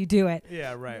is how you do it.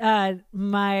 Yeah, right.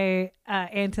 My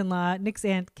aunt-in-law, Nick's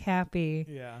aunt Cappy,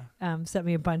 sent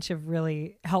me a bunch of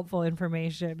really helpful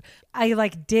information. I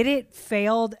did it,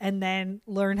 failed, and then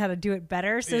learned how to do it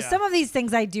better. So some of these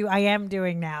things I am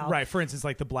doing now. Right. For instance,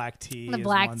 like the black tea. The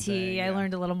black tea. I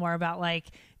learned a little more about I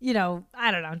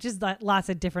don't know, just lots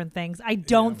of different things. I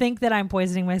don't think that I'm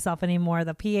poisoning myself anymore.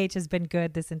 The pH has been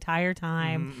good this entire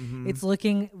time. Mm-hmm. It's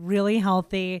looking really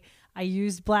healthy. I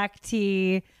used black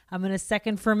tea. I'm going to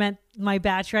second ferment my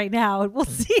batch right now, and we'll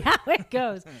see how it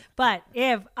goes. But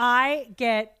if I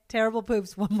get terrible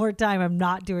poops one more time, I'm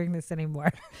not doing this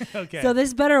anymore. Okay. So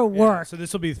this better work. So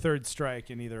this will be third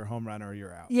strike in either home run or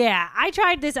you're out. Yeah. I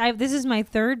tried this. This is my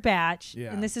third batch.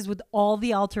 Yeah. And this is with all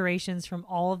the alterations from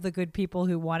all of the good people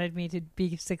who wanted me to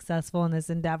be successful in this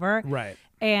endeavor. Right.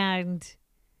 And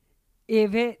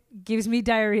if it gives me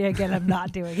diarrhea again, I'm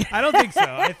not doing it. I don't think so.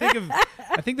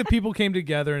 I think the people came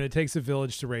together, and it takes a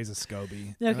village to raise a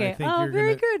SCOBY. Okay.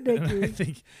 Very good,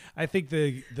 Nikki. I think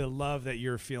the love that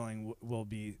you're feeling will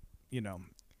be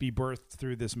birthed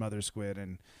through this mother squid,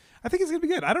 and I think it's gonna be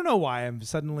good. I don't know why I'm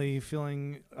suddenly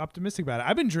feeling optimistic about it.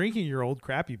 I've been drinking your old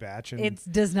crappy batch, and it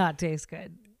does not taste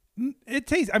good. It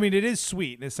tastes. I mean, it is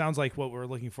sweet, and it sounds like what we're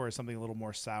looking for is something a little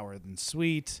more sour than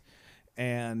sweet,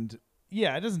 and.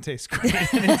 Yeah, it doesn't taste great.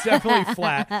 It's definitely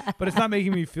flat, but it's not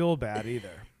making me feel bad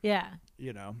either. Yeah.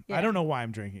 Yeah. I don't know why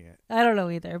I'm drinking it. I don't know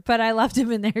either, but I left him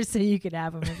in there so you could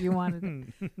have him if you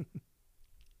wanted it.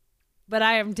 But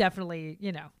I am definitely,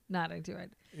 not into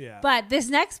it. Yeah. But this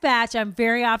next batch, I'm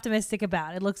very optimistic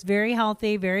about. It looks very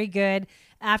healthy, very good.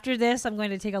 After this, I'm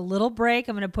going to take a little break.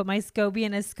 I'm going to put my SCOBY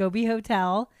in a SCOBY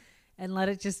hotel and let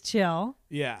it just chill.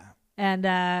 Yeah.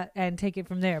 And take it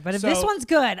from there. But if this one's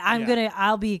good,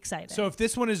 I'll be excited. So if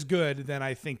this one is good, then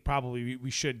I think probably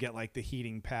we should get the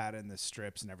heating pad and the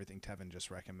strips and everything Tevin just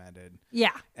recommended.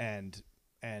 Yeah. And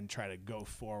try to go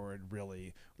forward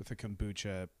really with a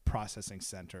kombucha processing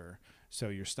center so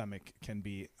your stomach can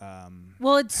be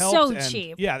well, it's so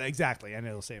cheap. Yeah, exactly. And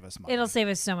it'll save us money. It'll save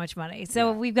us so much money.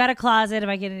 So we've got a closet. If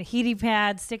I get a heating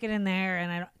pad, stick it in there,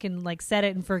 and I can set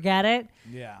it and forget it.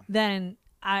 Yeah. Then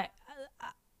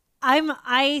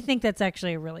I think that's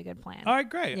actually a really good plan. All right,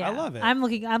 great. Yeah. I love it. I'm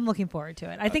looking forward to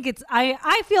it. I think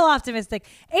I feel optimistic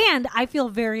and I feel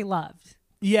very loved.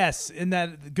 Yes, and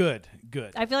that good.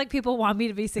 I feel like people want me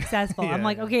to be successful. I'm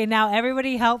okay, now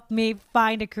everybody help me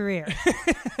find a career.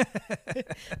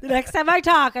 The next time I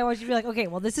talk, I want you to be like, okay,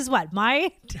 well, this is what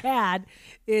my dad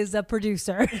is a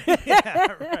producer. Yeah,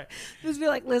 right. Just be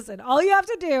like, listen, all you have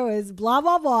to do is blah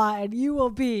blah blah, and you will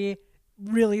be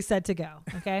really set to go.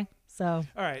 Okay. So.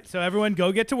 All right. So everyone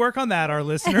go get to work on that, our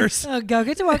listeners. Go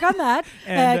get to work on that.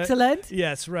 And, excellent.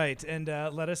 Yes, right. And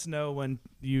let us know when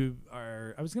you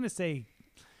are, I was going to say,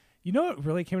 what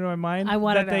really came to my mind?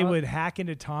 That they would hack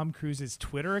into Tom Cruise's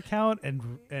Twitter account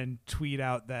and tweet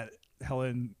out that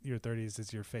Helen, your 30s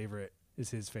is your favorite is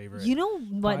his favorite. You know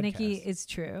what, podcast. Nikki, is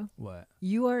true? What?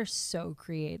 You are so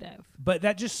creative. But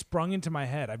that just sprung into my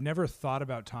head. I've never thought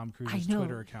about Tom Cruise's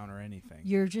Twitter account or anything.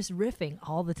 You're just riffing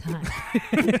all the time.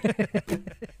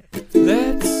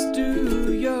 Let's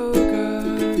do yoga.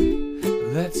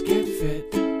 Let's get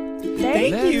fit.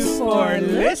 Thank you for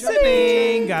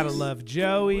listening. Gotta love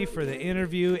Joey for the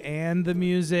interview and the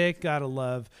music. Gotta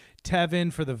love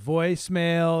Tevin for the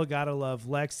voicemail. Gotta love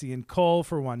Lexi and Cole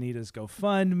for Juanita's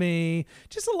GoFundMe.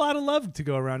 Just a lot of love to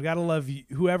go around. Gotta love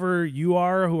whoever you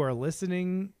are who are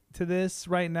listening to this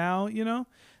right now. You know,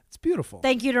 it's beautiful.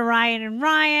 Thank you to Ryan and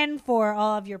Ryan for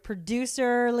all of your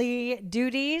producerly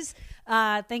duties.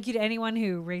 Thank you to anyone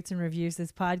who rates and reviews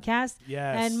this podcast.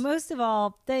 Yes. And most of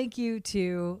all, thank you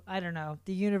to, I don't know,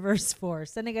 the universe for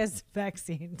sending us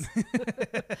vaccines.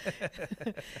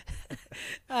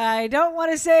 I don't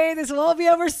want to say this will all be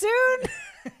over soon.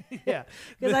 Yeah.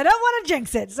 Because I don't want to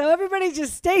jinx it. So everybody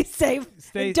just stay safe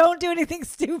and don't do anything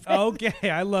stupid. Okay.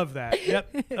 I love that.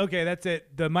 Yep. Okay. That's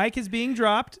it. The mic is being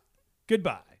dropped.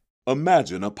 Goodbye.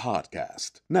 Imagine a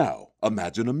podcast. Now,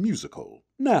 imagine a musical.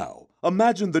 Now,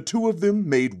 imagine the two of them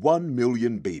made 1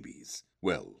 million babies.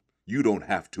 Well, you don't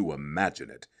have to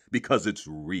imagine it because it's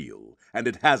real and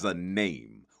it has a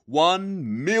name.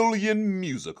 1 million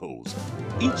musicals.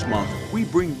 Each month, we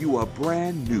bring you a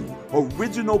brand new,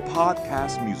 original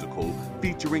podcast musical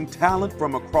featuring talent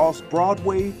from across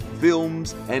Broadway,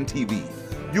 films, and TV.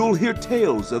 You'll hear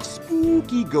tales of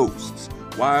spooky ghosts,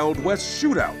 Wild West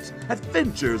shootouts,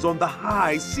 adventures on the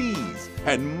high seas,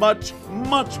 and much,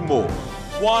 much more.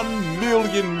 1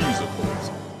 million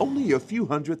musicals. Only a few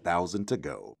 100,000 to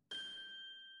go.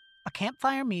 A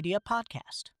Campfire Media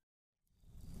podcast.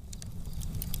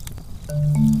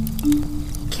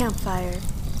 Campfire.